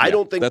 I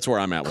don't think that's where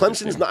I'm at.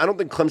 I don't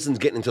think Clemson's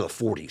getting into the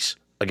 40s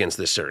against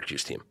this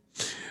Syracuse team.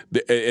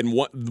 And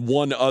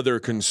one other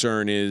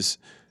concern is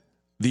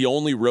the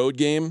only road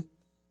game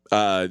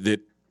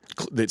that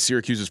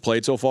Syracuse has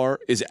played so far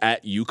is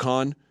at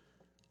UConn,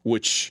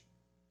 which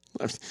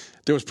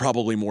there was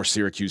probably more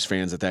Syracuse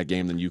fans at that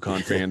game than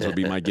UConn fans would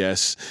be my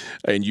guess.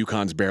 And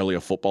UConn's barely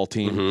a football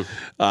team.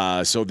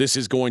 So this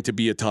is going to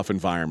be a tough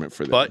environment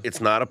for them. But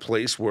it's not a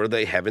place where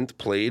they haven't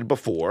played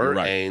before,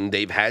 right, and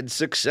they've had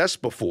success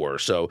before.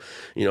 So,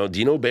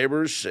 Dino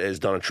Babers has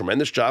done a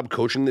tremendous job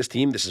coaching this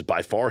team. This is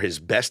by far his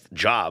best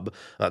job.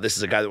 This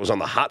is a guy that was on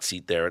the hot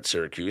seat there at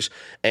Syracuse.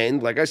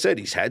 And like I said,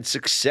 he's had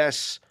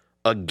success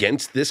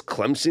against this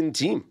Clemson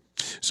team.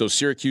 So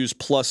Syracuse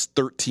plus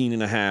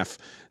 13.5.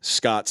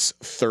 Scott's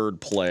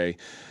third play.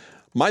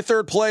 My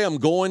third play, I'm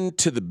going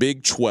to the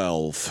Big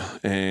 12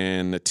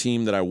 and a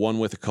team that I won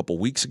with a couple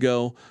weeks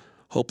ago.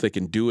 Hope they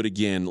can do it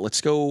again. Let's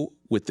go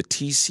with the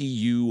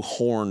TCU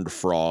Horned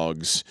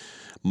Frogs,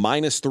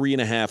 minus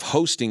 3.5,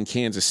 hosting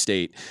Kansas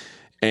State.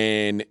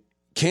 And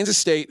Kansas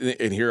State,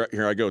 and here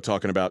I go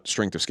talking about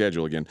strength of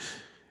schedule again.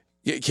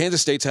 Kansas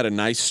State's had a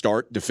nice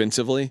start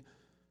defensively.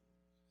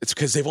 It's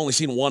because they've only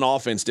seen one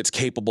offense that's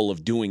capable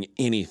of doing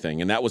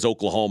anything, and that was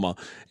Oklahoma.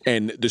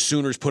 And the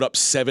Sooners put up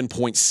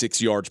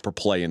 7.6 yards per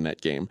play in that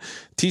game.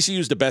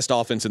 TCU's the best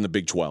offense in the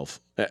Big 12.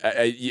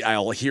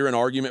 I'll hear an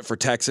argument for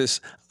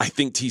Texas. I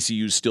think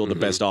TCU's still the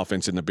best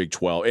offense in the Big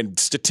 12. And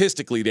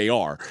statistically, they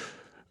are.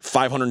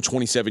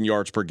 527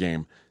 yards per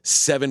game,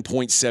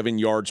 7.7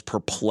 yards per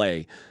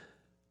play.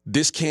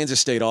 This Kansas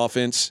State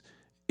offense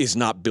is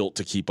not built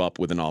to keep up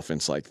with an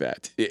offense like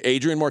that.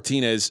 Adrian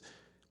Martinez...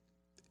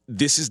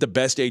 This is the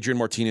best Adrian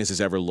Martinez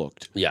has ever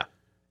looked. Yeah.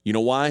 You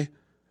know why?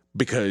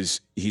 Because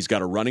he's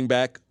got a running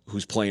back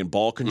who's playing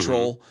ball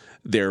control.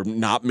 They're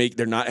not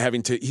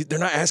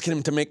asking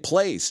him to make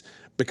plays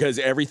because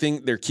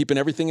they're keeping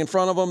everything in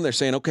front of them. They're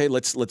saying, okay,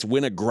 let's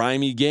win a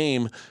grimy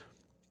game.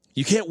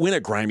 You can't win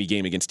a grimy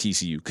game against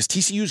TCU because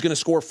TCU is going to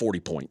score 40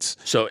 points.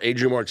 So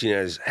Adrian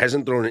Martinez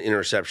hasn't thrown an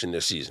interception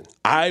this season.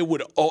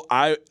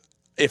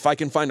 If I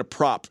can find a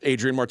prop,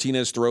 Adrian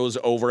Martinez throws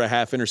over a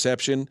half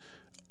interception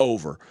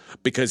over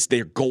because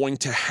they're going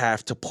to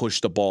have to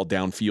push the ball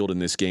downfield in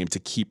this game to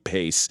keep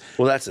pace.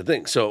 Well, that's the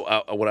thing.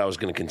 So what I was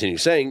going to continue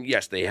saying,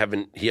 yes, he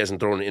hasn't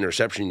thrown an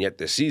interception yet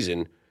this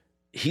season.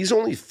 He's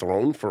only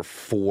thrown for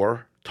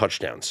 4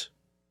 touchdowns.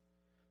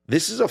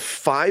 This is a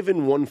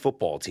 5-1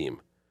 football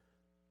team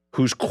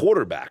whose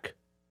quarterback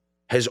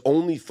has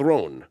only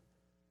thrown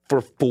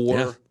for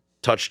 4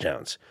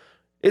 touchdowns.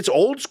 It's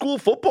old school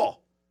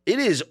football. It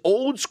is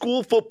old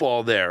school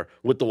football there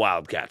with the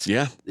Wildcats.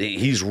 Yeah.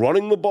 He's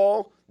running the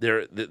ball.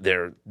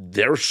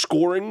 They're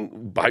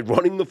scoring by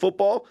running the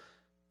football.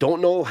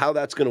 Don't know how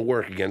that's going to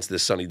work against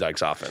this Sonny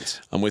Dykes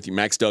offense. I'm with you.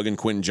 Max Duggan,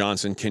 Quentin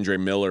Johnson, Kendre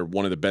Miller,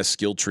 one of the best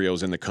skill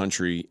trios in the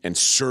country, and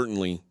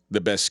certainly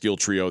the best skill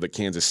trio that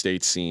Kansas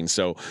State's seen.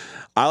 So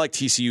I like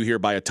TCU here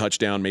by a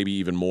touchdown, maybe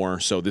even more.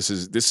 So this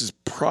is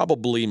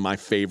probably my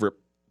favorite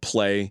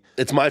play.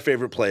 It's my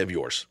favorite play of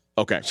yours.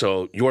 Okay.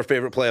 So your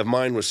favorite play of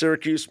mine was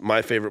Syracuse.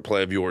 My favorite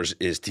play of yours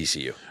is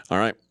TCU. All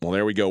right. Well,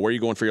 there we go. Where are you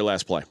going for your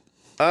last play?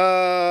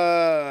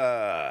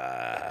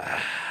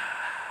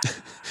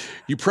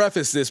 You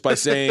preface this by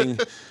saying,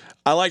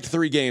 I liked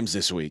 3 games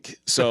this week.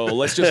 So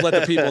let's just let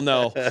the people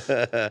know.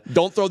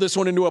 Don't throw this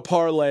one into a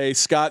parlay.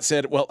 Scott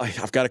said, well,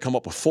 I've got to come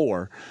up with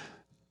 4.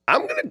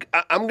 I'm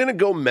gonna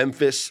go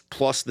Memphis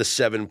plus the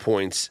 7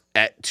 points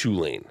at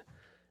Tulane.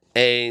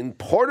 And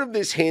part of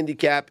this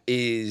handicap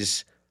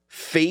is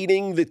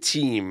fading the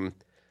team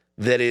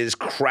that has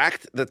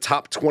cracked the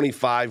top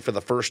 25 for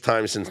the first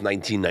time since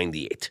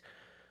 1998.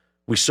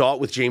 We saw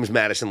it with James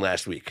Madison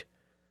last week.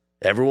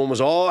 Everyone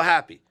was all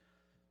happy.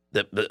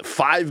 The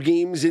 5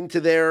 games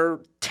into their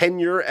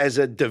tenure as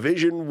a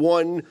Division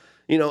I,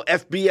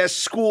 FBS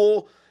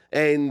school,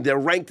 and they're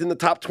ranked in the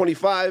top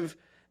 25,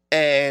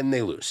 and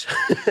they lose.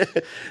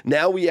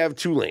 Now we have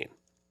Tulane,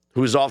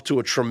 who is off to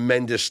a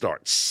tremendous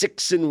start,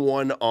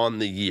 6-1 on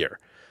the year.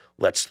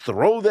 Let's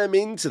throw them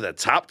into the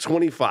top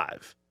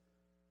 25.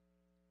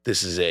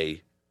 This is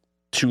a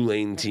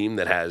Tulane team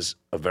that has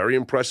a very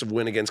impressive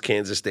win against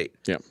Kansas State.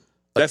 Yeah.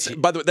 By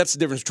the way, that's the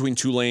difference between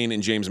Tulane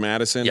and James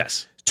Madison.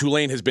 Yes.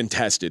 Tulane has been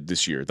tested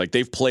this year. Like,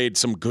 they've played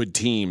some good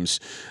teams.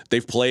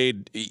 They've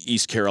played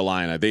East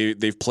Carolina.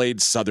 They've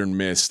played Southern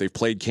Miss. They've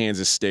played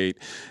Kansas State.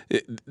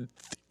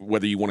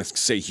 Whether you want to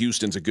say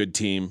Houston's a good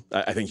team,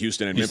 I think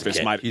Houston and Memphis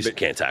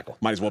can't tackle.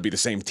 Might as well be the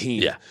same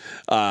team. Yeah.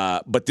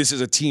 But this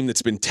is a team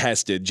that's been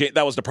tested.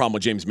 That was the problem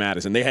with James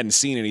Madison. They hadn't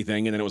seen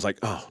anything, and then it was like,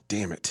 oh,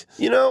 damn it.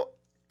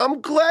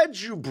 I'm glad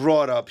you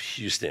brought up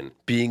Houston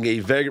being a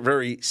very,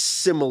 very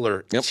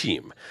similar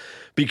team,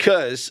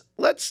 because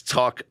let's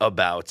talk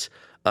about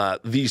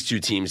these 2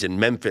 teams in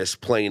Memphis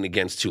playing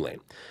against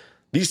Tulane.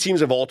 These teams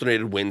have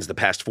alternated wins the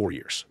past 4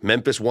 years.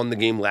 Memphis won the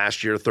game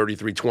last year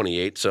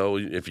 33-28, so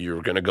if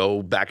you're going to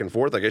go back and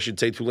forth, I guess you'd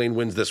say Tulane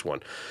wins this one.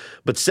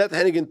 But Seth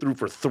Hennigan threw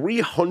for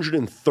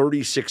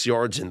 336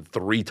 yards and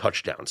 3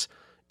 touchdowns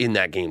in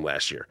that game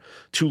last year.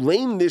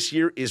 Tulane this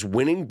year is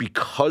winning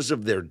because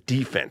of their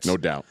defense. No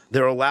doubt.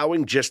 They're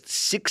allowing just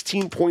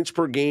 16 points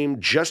per game,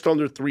 just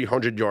under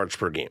 300 yards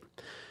per game.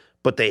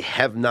 But they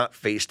have not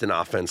faced an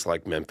offense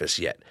like Memphis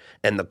yet.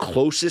 And the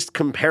closest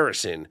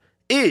comparison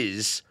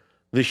is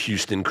the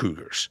Houston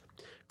Cougars.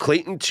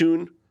 Clayton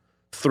Tune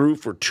threw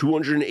for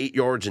 208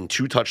 yards and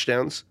 2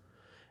 touchdowns.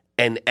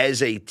 And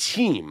as a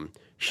team,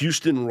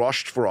 Houston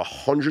rushed for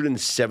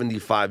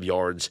 175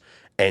 yards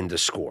and a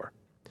score.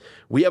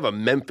 We have a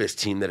Memphis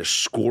team that is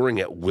scoring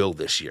at will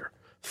this year,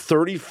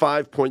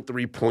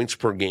 35.3 points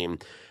per game.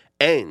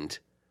 And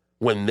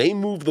when they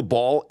move the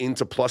ball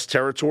into plus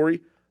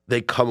territory,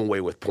 they come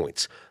away with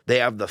points. They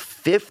have the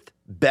 5th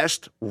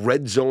best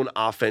red zone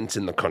offense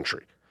in the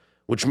country,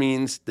 which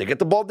means they get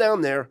the ball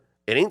down there.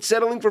 It ain't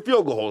settling for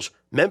field goal holes.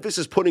 Memphis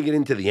is putting it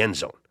into the end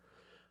zone.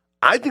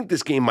 I think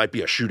this game might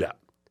be a shootout.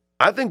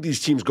 I think these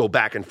teams go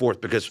back and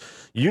forth because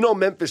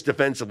Memphis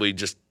defensively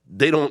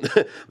they don't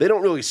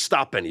really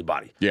stop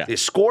anybody. Yeah. They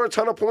score a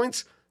ton of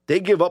points, they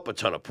give up a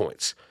ton of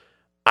points.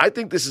 I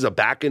think this is a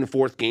back and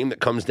forth game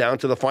that comes down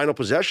to the final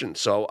possession.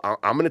 So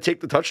I'm going to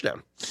take the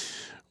touchdown.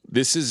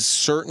 This is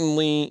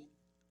certainly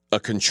a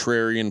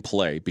contrarian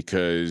play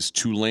because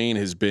Tulane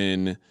has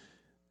been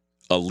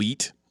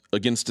elite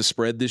against the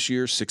spread this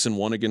year,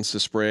 6-1 against the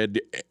spread,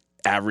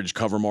 average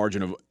cover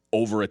margin of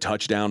over a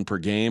touchdown per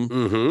game.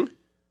 Mm-hmm.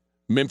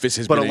 Memphis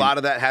has but been a lot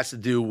of that has to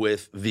do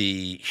with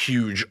the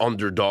huge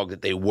underdog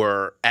that they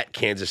were at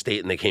Kansas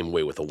State, and they came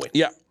away with a win.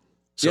 Yeah.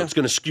 So it's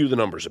going to skew the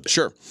numbers a bit.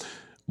 Sure.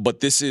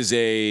 But this is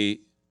a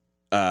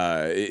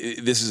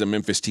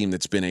Memphis team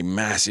that's been a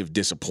massive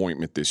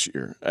disappointment this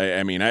year.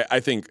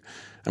 I think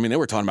they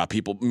were talking about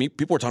people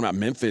were talking about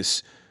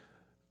Memphis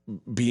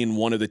being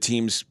one of the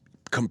teams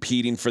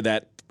competing for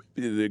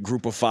the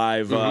group of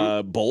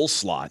 5 bowl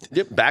slot.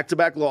 Yep,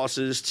 back-to-back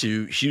losses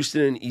to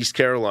Houston and East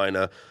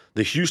Carolina.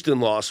 The Houston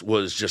loss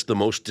was just the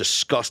most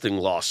disgusting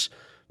loss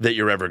that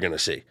you're ever going to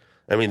see.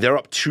 They're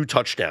up 2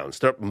 touchdowns.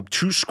 They're up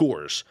 2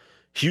 scores.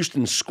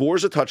 Houston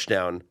scores a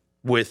touchdown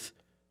with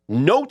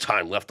no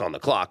time left on the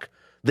clock.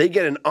 They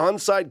get an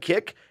onside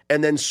kick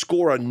and then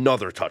score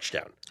another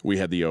touchdown. We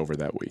had the over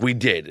that week. We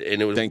did,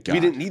 and it was. Thank God. We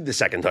didn't need the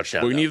second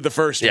touchdown. We needed the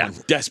first one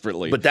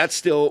desperately. But that's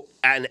still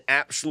an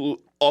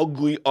absolute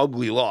ugly,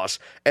 ugly loss.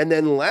 And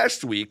then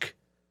last week,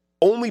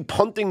 only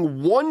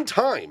punting one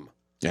time.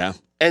 Yeah.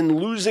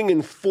 And losing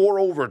in 4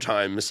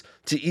 overtimes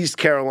to East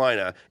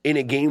Carolina in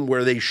a game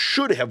where they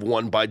should have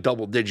won by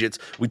double digits.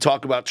 We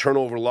talk about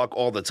turnover luck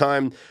all the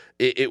time.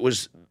 It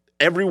was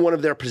every one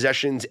of their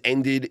possessions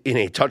ended in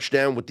a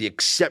touchdown with the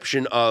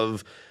exception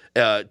of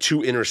 2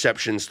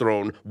 interceptions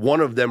thrown.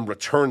 One of them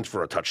returned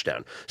for a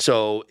touchdown.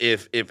 So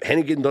if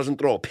Hennigan doesn't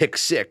throw a pick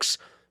 6,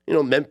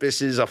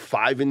 Memphis is a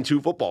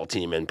 5-2 football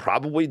team and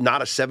probably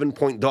not a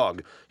 7-point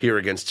dog here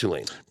against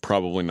Tulane.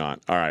 Probably not.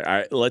 All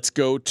right, let's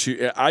go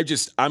to.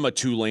 I'm a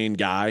Tulane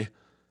guy,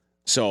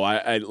 so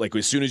I like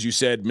as soon as you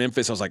said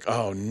Memphis, I was like,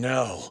 oh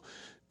no,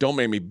 don't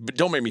make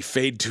me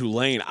fade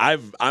Tulane. I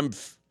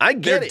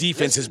get their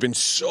defense has been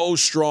so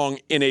strong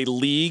in a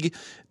league,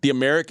 the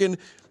American.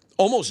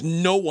 Almost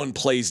no one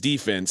plays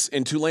defense,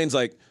 and Tulane's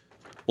like,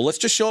 well, let's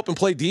just show up and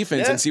play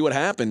defense and see what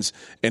happens.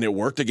 And it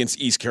worked against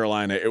East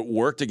Carolina. It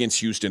worked against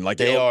Houston. Like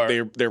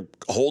they're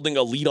holding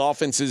elite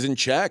offenses in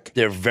check.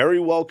 They're very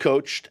well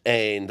coached,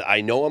 and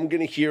I know I'm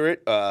going to hear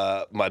it.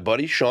 My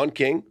buddy Sean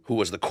King, who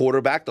was the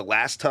quarterback the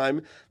last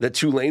time that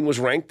Tulane was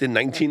ranked in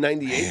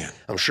 1998, Man.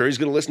 I'm sure he's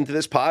going to listen to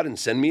this pod and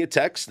send me a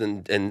text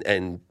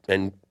and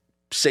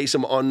say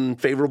some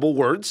unfavorable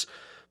words.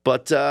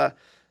 But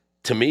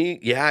to me,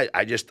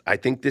 I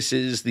think this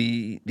is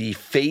the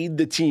fade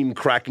the team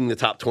cracking the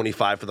top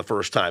 25 for the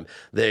first time.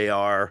 They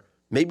are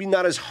maybe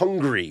not as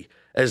hungry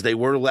as they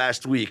were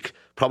last week.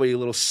 Probably a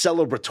little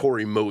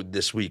celebratory mode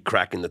this week,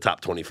 cracking the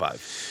top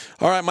 25.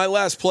 All right, my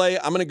last play,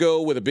 I'm going to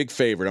go with a big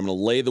favorite. I'm going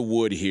to lay the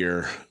wood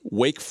here.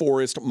 Wake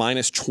Forest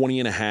minus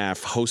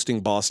 20.5, hosting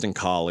Boston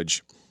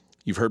College.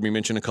 You've heard me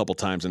mention a couple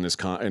times in this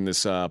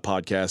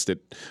podcast that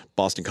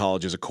Boston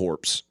College is a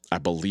corpse. I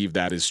believe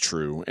that is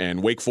true.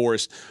 And Wake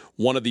Forest,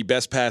 one of the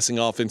best passing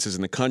offenses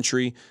in the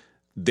country.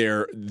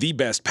 They're the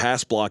best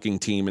pass blocking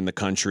team in the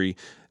country.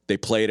 They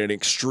play at an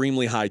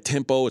extremely high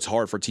tempo. It's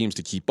hard for teams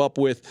to keep up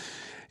with.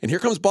 And here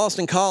comes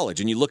Boston College,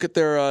 and you look at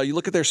their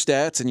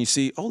stats, and you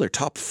see, they're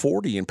top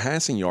 40 in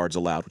passing yards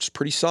allowed, which is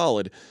pretty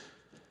solid.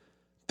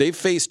 They've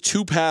faced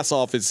 2 pass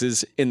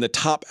offenses in the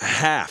top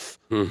half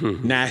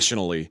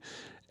nationally.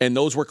 And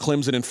those were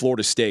Clemson and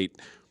Florida State,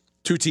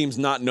 2 teams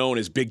not known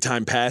as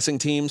big-time passing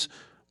teams.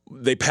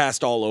 They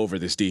passed all over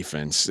this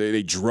defense.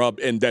 They drubbed,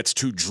 and that's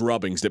 2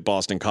 drubbings that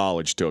Boston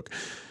College took.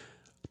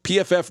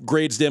 PFF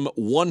grades them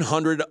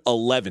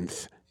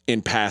 111th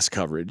in pass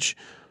coverage.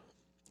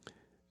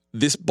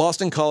 This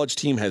Boston College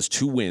team has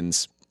 2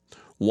 wins.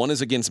 One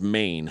is against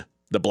Maine,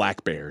 the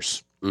Black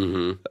Bears,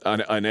 an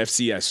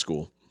FCS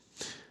school.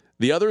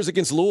 The other is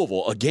against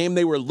Louisville, a game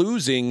they were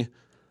losing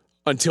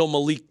until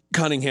Malik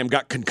Cunningham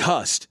got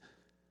concussed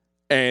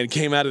and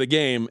came out of the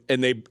game,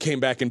 and they came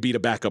back and beat a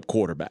backup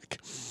quarterback.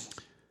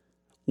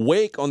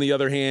 Wake, on the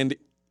other hand,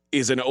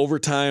 is an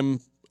overtime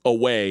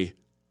away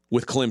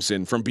with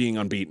Clemson from being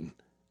unbeaten.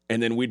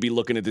 And then we'd be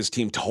looking at this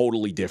team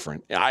totally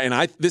different.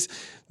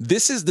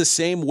 This is the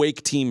same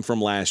Wake team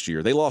from last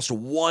year. They lost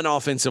 1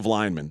 offensive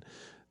lineman.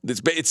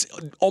 It's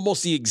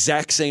almost the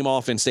exact same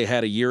offense they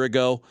had a year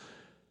ago.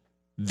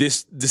 The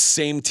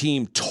same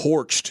team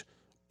torched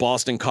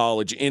Boston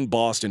College in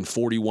Boston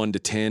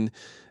 41-10.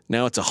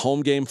 Now it's a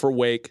home game for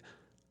Wake,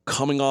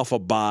 coming off a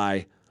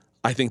bye.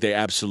 I think they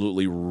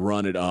absolutely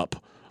run it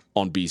up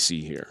on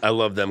BC here. I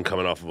love them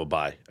coming off of a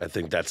bye. I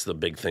think that's the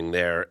big thing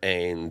there,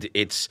 and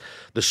it's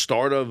the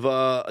start of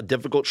a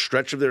difficult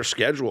stretch of their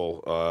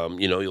schedule.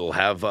 You'll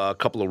have a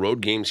couple of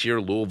road games here,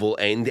 Louisville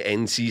and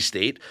NC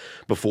State,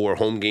 before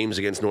home games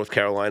against North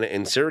Carolina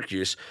and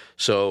Syracuse.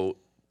 So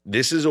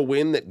this is a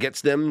win that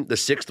gets them the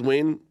 6th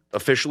win,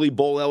 officially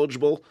bowl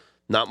eligible.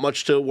 Not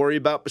much to worry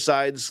about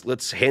besides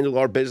let's handle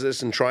our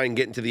business and try and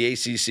get into the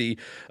ACC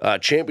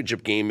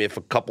championship game if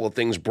a couple of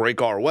things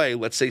break our way.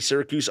 Let's say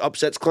Syracuse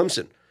upsets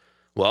Clemson.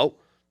 Well,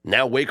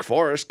 now Wake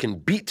Forest can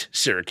beat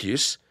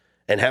Syracuse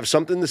and have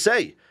something to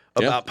say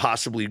about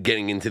possibly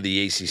getting into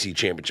the ACC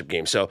championship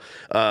game. So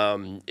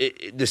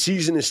the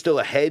season is still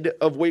ahead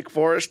of Wake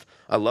Forest.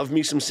 I love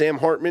me some Sam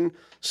Hartman.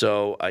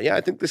 So,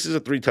 I think this is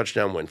a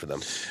 3-touchdown win for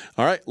them.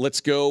 All right,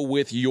 let's go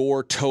with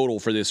your total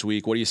for this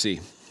week. What do you see?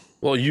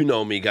 Well, you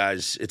know me,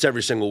 guys. It's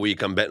every single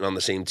week I'm betting on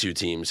the same 2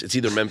 teams. It's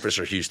either Memphis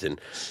or Houston.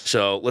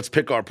 So let's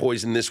pick our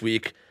poison this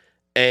week.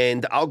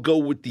 And I'll go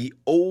with the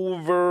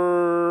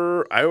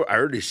over. I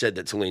already said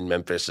that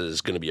Tulane-Memphis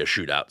is going to be a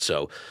shootout.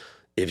 So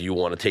if you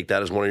want to take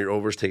that as one of your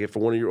overs, take it for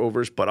one of your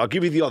overs. But I'll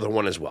give you the other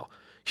one as well.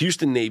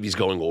 Houston-Navy's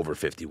going over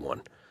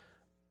 51.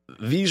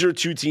 These are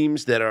 2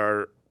 teams that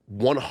are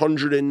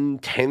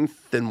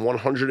 110th and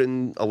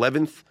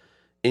 111th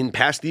in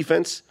pass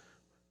defense.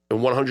 And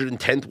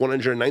 110th,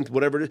 109th,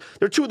 whatever it is.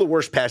 They're 2 of the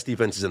worst pass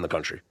defenses in the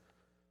country.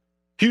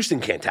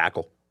 Houston can't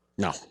tackle.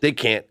 No. They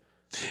can't.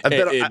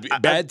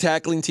 Bad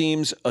tackling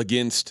teams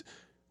against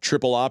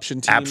triple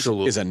option teams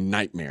is a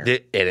nightmare. And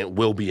it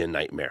will be a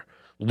nightmare.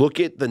 look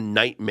at the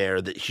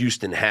nightmare that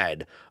Houston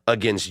had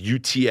against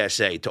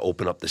UTSA to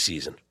open up the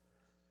season.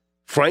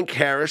 Frank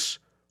Harris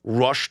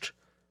rushed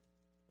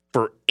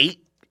for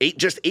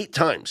just eight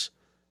times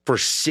for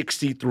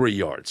 63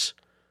 yards.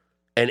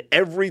 And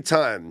every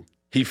time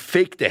he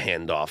faked a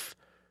handoff,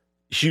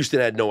 Houston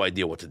had no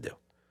idea what to do.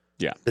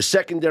 Yeah. The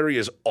secondary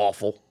is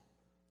awful.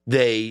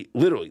 They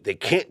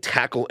can't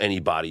tackle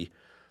anybody.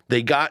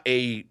 They got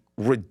a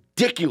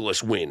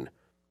ridiculous win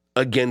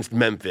against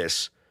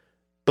Memphis,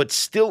 but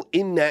still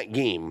in that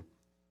game,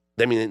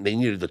 I mean, they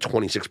needed the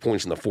 26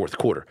 points in the fourth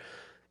quarter.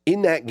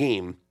 In that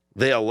game,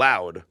 they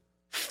allowed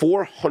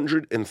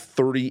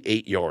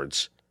 438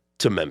 yards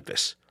to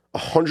Memphis,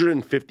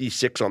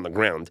 156 on the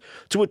ground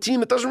to a team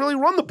that doesn't really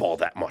run the ball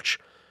that much.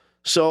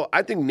 So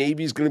I think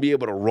Navy's going to be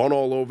able to run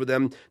all over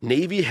them.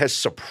 Navy has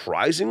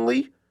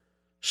surprisingly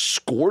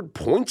scored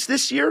points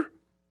this year.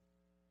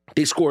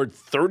 They scored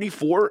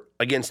 34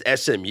 against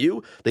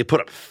SMU. They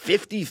put up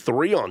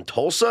 53 on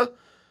Tulsa.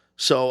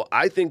 So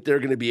I think they're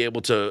going to be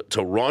able to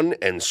run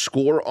and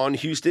score on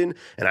Houston,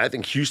 and I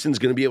think Houston's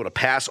going to be able to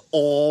pass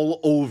all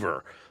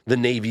over the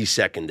Navy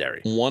secondary.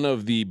 One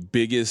of the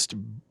biggest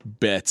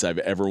bets I've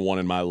ever won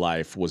in my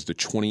life was the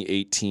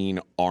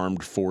 2018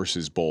 Armed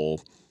Forces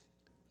Bowl,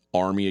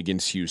 Army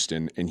against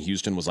Houston, and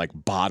Houston was like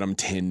bottom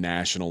 10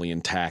 nationally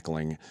in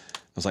tackling. I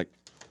was like,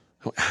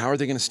 how are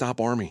they going to stop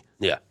Army?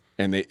 Yeah.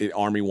 And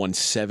Army won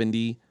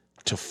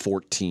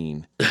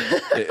 70-14.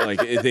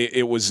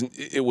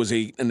 It was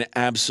an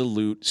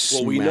absolute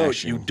smashing. Well, we know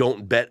you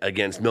don't bet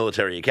against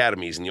military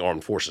academies in the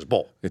Armed Forces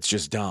Bowl. It's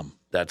just dumb.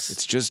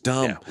 It's just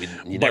dumb. Yeah,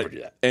 you never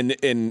do that.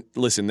 And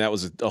listen, that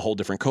was a whole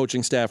different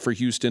coaching staff for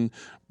Houston,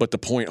 but the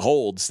point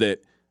holds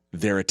that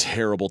they're a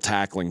terrible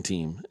tackling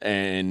team.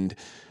 And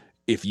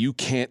if you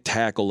can't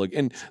tackle,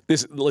 and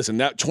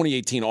that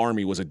 2018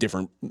 Army was a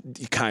different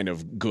kind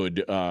of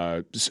good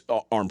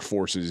armed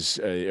forces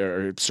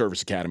or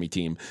service academy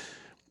team.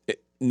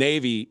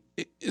 Navy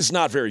is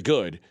not very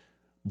good,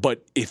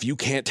 but if you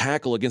can't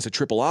tackle against a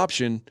triple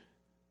option,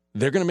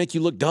 they're going to make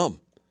you look dumb.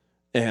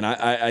 And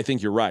I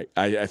think you're right.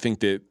 I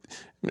think that,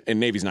 and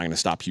Navy's not going to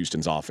stop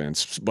Houston's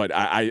offense, but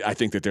I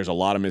think that there's a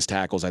lot of missed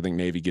tackles. I think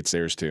Navy gets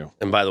theirs too.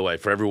 And by the way,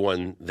 for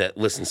everyone that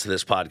listens to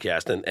this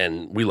podcast,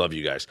 and we love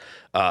you guys,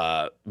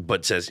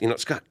 but says,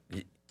 Scott,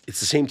 it's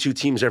the same two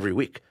teams every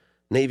week.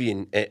 Navy,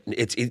 and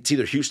it's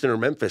either Houston or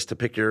Memphis to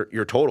pick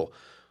your total.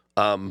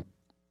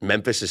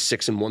 Memphis is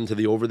 6-1 to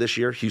the over this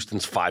year.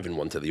 Houston's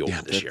 5-1 to the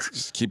over this year.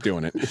 Keep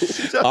doing it.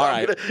 So All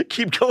I'm right. gonna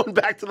keep going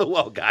back to the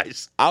well,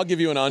 guys. I'll give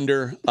you an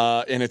under,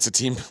 and it's a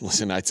team.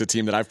 Listen, it's a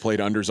team that I've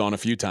played unders on a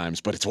few times,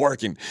 but it's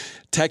working.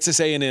 Texas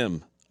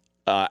A&M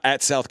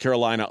at South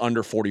Carolina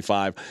under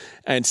 45,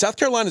 and South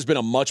Carolina's been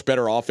a much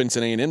better offense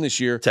than A&M this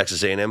year.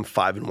 Texas A&M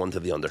 5-1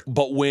 to the under.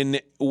 But when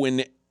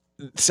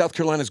South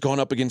Carolina's gone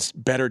up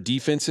against better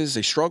defenses,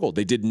 they struggled.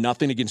 They did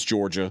nothing against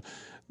Georgia.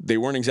 They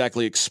weren't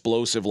exactly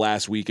explosive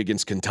last week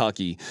against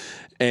Kentucky.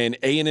 And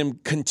A&M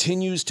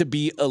continues to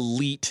be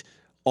elite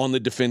on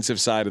the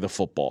defensive side of the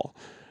football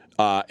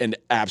and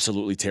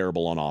absolutely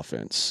terrible on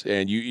offense.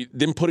 And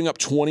them putting up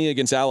 20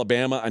 against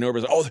Alabama, I know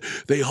everybody's like,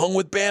 oh, they hung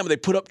with Bama. They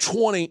put up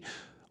 20.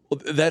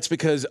 Well, that's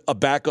because a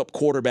backup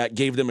quarterback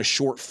gave them a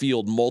short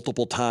field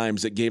multiple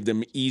times that gave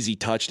them easy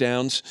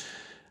touchdowns.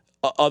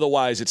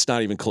 Otherwise, it's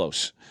not even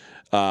close.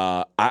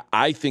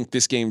 I think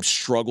this game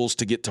struggles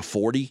to get to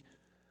 40.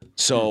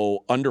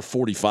 So under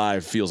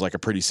 45 feels like a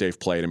pretty safe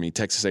play to me.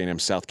 Texas A&M,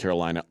 South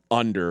Carolina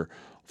under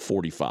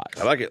 45.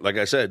 I like it. Like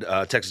I said,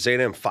 Texas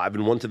A&M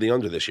 5-1 to the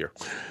under this year.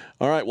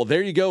 All right. Well,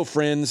 there you go,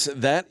 friends.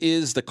 That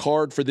is the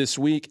card for this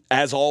week.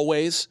 As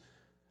always,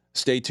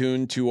 stay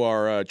tuned to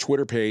our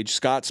Twitter page,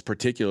 Scott's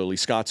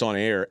on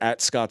Air,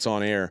 at Scott's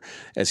on Air,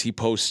 as he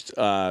posts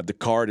the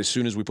card as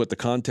soon as we put the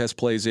contest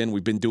plays in.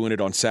 We've been doing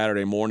it on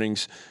Saturday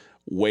mornings.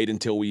 Wait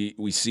until we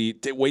see.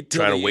 Wait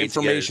till the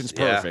information's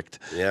perfect.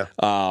 Yeah.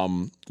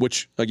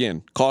 Which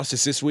again cost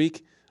us this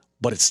week,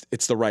 but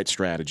it's the right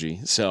strategy.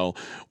 So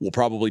we'll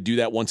probably do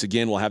that once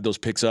again. We'll have those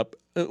picks up.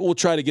 We'll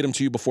try to get them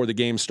to you before the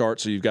game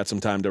starts, so you've got some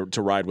time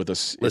to ride with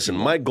us. Listen,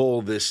 my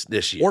goal this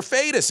year, or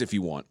fade us if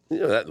you want.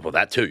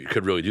 That too. You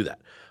could really do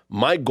that.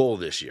 My goal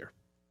this year,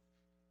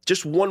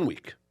 just 1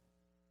 week.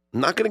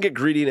 I'm not going to get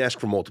greedy and ask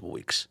for multiple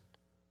weeks.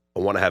 I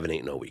want to have an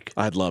 8-0 week.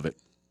 I'd love it.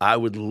 I'd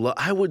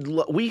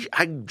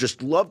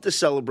just love to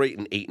celebrate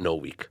an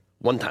 8-0 week.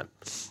 One time.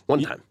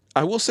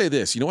 I will say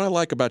this. You know what I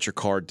like about your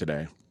card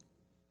today?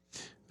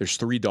 There's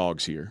 3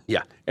 dogs here.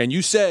 Yeah. And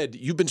you said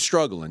you've been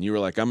struggling. You were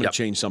like, I'm going to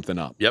change something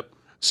up. Yep.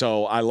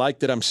 So I like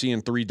that I'm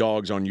seeing 3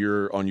 dogs on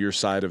your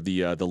side of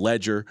the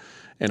ledger,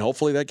 and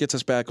hopefully that gets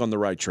us back on the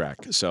right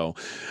track. So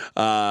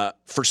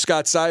for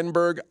Scott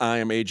Seidenberg, I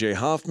am AJ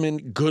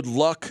Hoffman. Good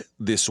luck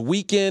this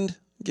weekend.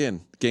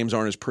 Again, games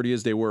aren't as pretty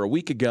as they were a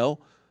week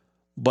ago.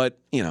 But,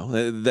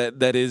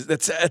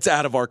 that's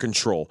out of our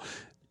control.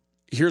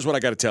 Here's what I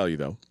got to tell you,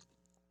 though.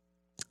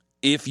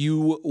 If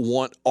you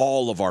want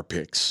all of our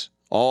picks,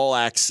 all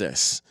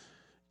access,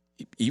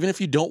 even if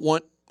you don't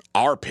want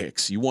our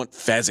picks, you want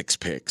Fezzik's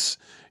picks,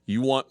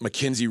 You want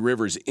Mackenzie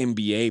Rivers'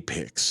 NBA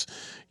picks.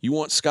 You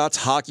want Scott's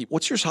hockey.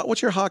 What's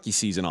your hockey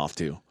season off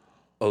to?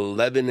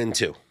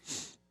 11-2.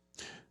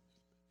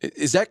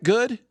 Is that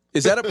good?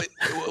 Is that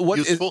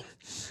useful?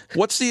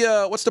 What's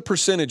the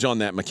percentage on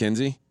that,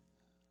 Mackenzie?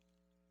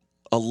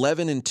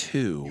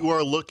 11-2. You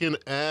are looking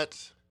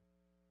at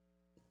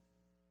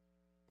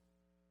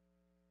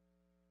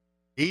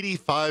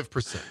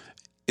 85%.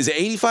 Is it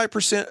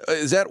 85%?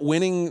 Is that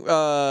winning?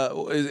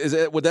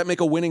 Would that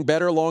make a winning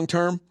better long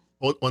term?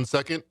 1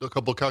 second. A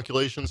couple of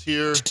calculations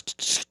here.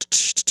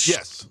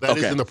 Yes, that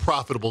is in the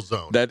profitable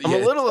zone. I'm a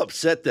little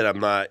upset that I'm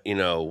not,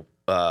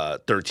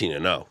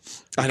 13-0.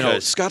 I know.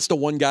 Scott's the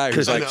one guy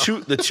who's like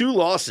the two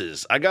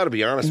losses. I got to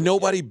be honest.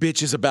 Nobody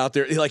bitches about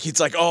their it's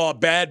like a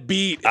bad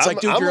beat. It's like,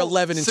 dude, you're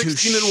 11-2.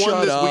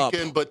 16-1 this up.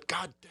 weekend, but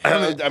God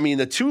damn it. I mean,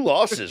 the two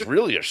losses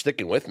really are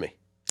sticking with me.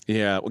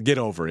 Yeah, well, get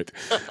over it.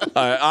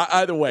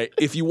 Either way,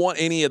 if you want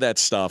any of that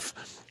stuff,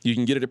 you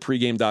can get it at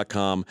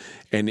pregame.com.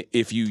 And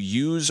if you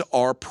use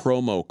our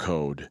promo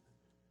code,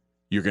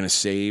 you're going to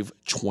save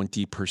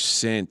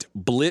 20%.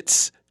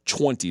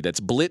 Blitz20. That's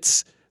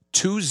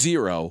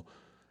Blitz20.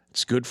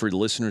 It's good for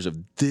listeners of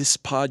this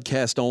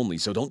podcast only,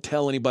 so don't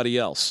tell anybody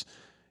else.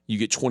 You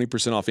get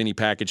 20% off any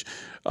package.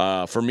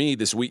 For me,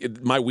 this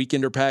week, my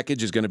weekender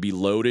package is going to be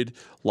loaded.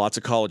 Lots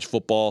of college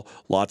football,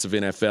 lots of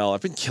NFL.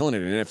 I've been killing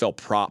it in NFL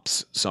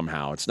props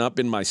somehow. It's not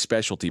been my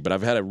specialty, but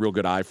I've had a real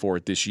good eye for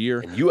it this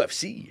year. And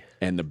UFC.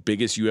 And the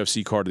biggest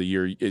UFC card of the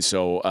year.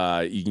 So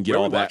you can get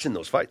all that. Watching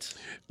those fights?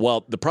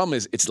 Well, the problem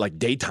is it's like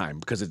daytime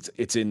because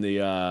it's in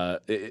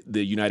the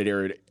United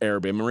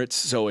Arab Emirates.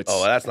 So it's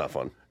that's not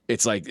fun.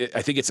 It's like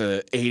I think it's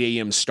a 8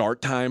 a.m.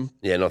 start time.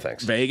 Yeah, no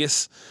thanks.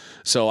 Vegas.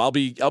 So I'll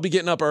be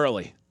getting up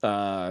early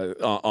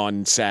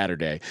on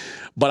Saturday.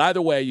 But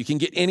either way, you can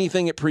get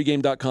anything at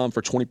pregame.com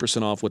for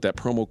 20% off with that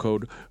promo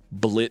code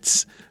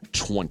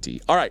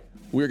BLITZ20. All right,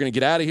 we're going to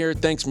get out of here.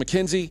 Thanks,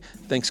 Mackenzie.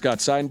 Thanks, Scott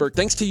Seidenberg.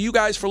 Thanks to you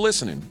guys for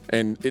listening.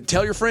 And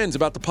tell your friends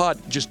about the pod.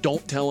 Just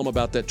don't tell them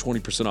about that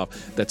 20%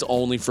 off. That's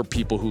only for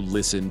people who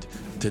listened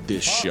to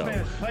this show.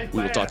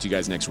 We will talk to you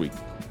guys next week.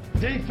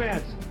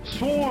 Defense,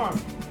 swarm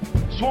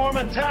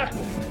and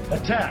tackle,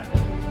 attack.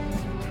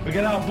 We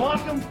got to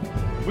out-block them,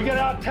 we got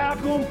to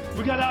out-tackle them,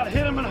 we got to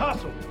out-hit them and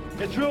hustle.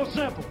 It's real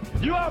simple.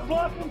 You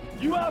out-block them,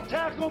 you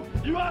out-tackle them,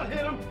 you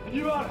out-hit them, and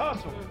you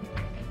out-hustle.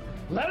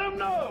 Let them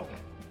know.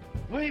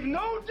 Leave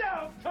no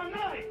doubt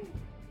tonight.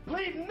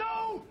 Leave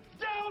no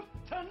doubt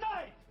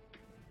tonight.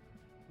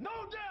 No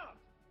doubt.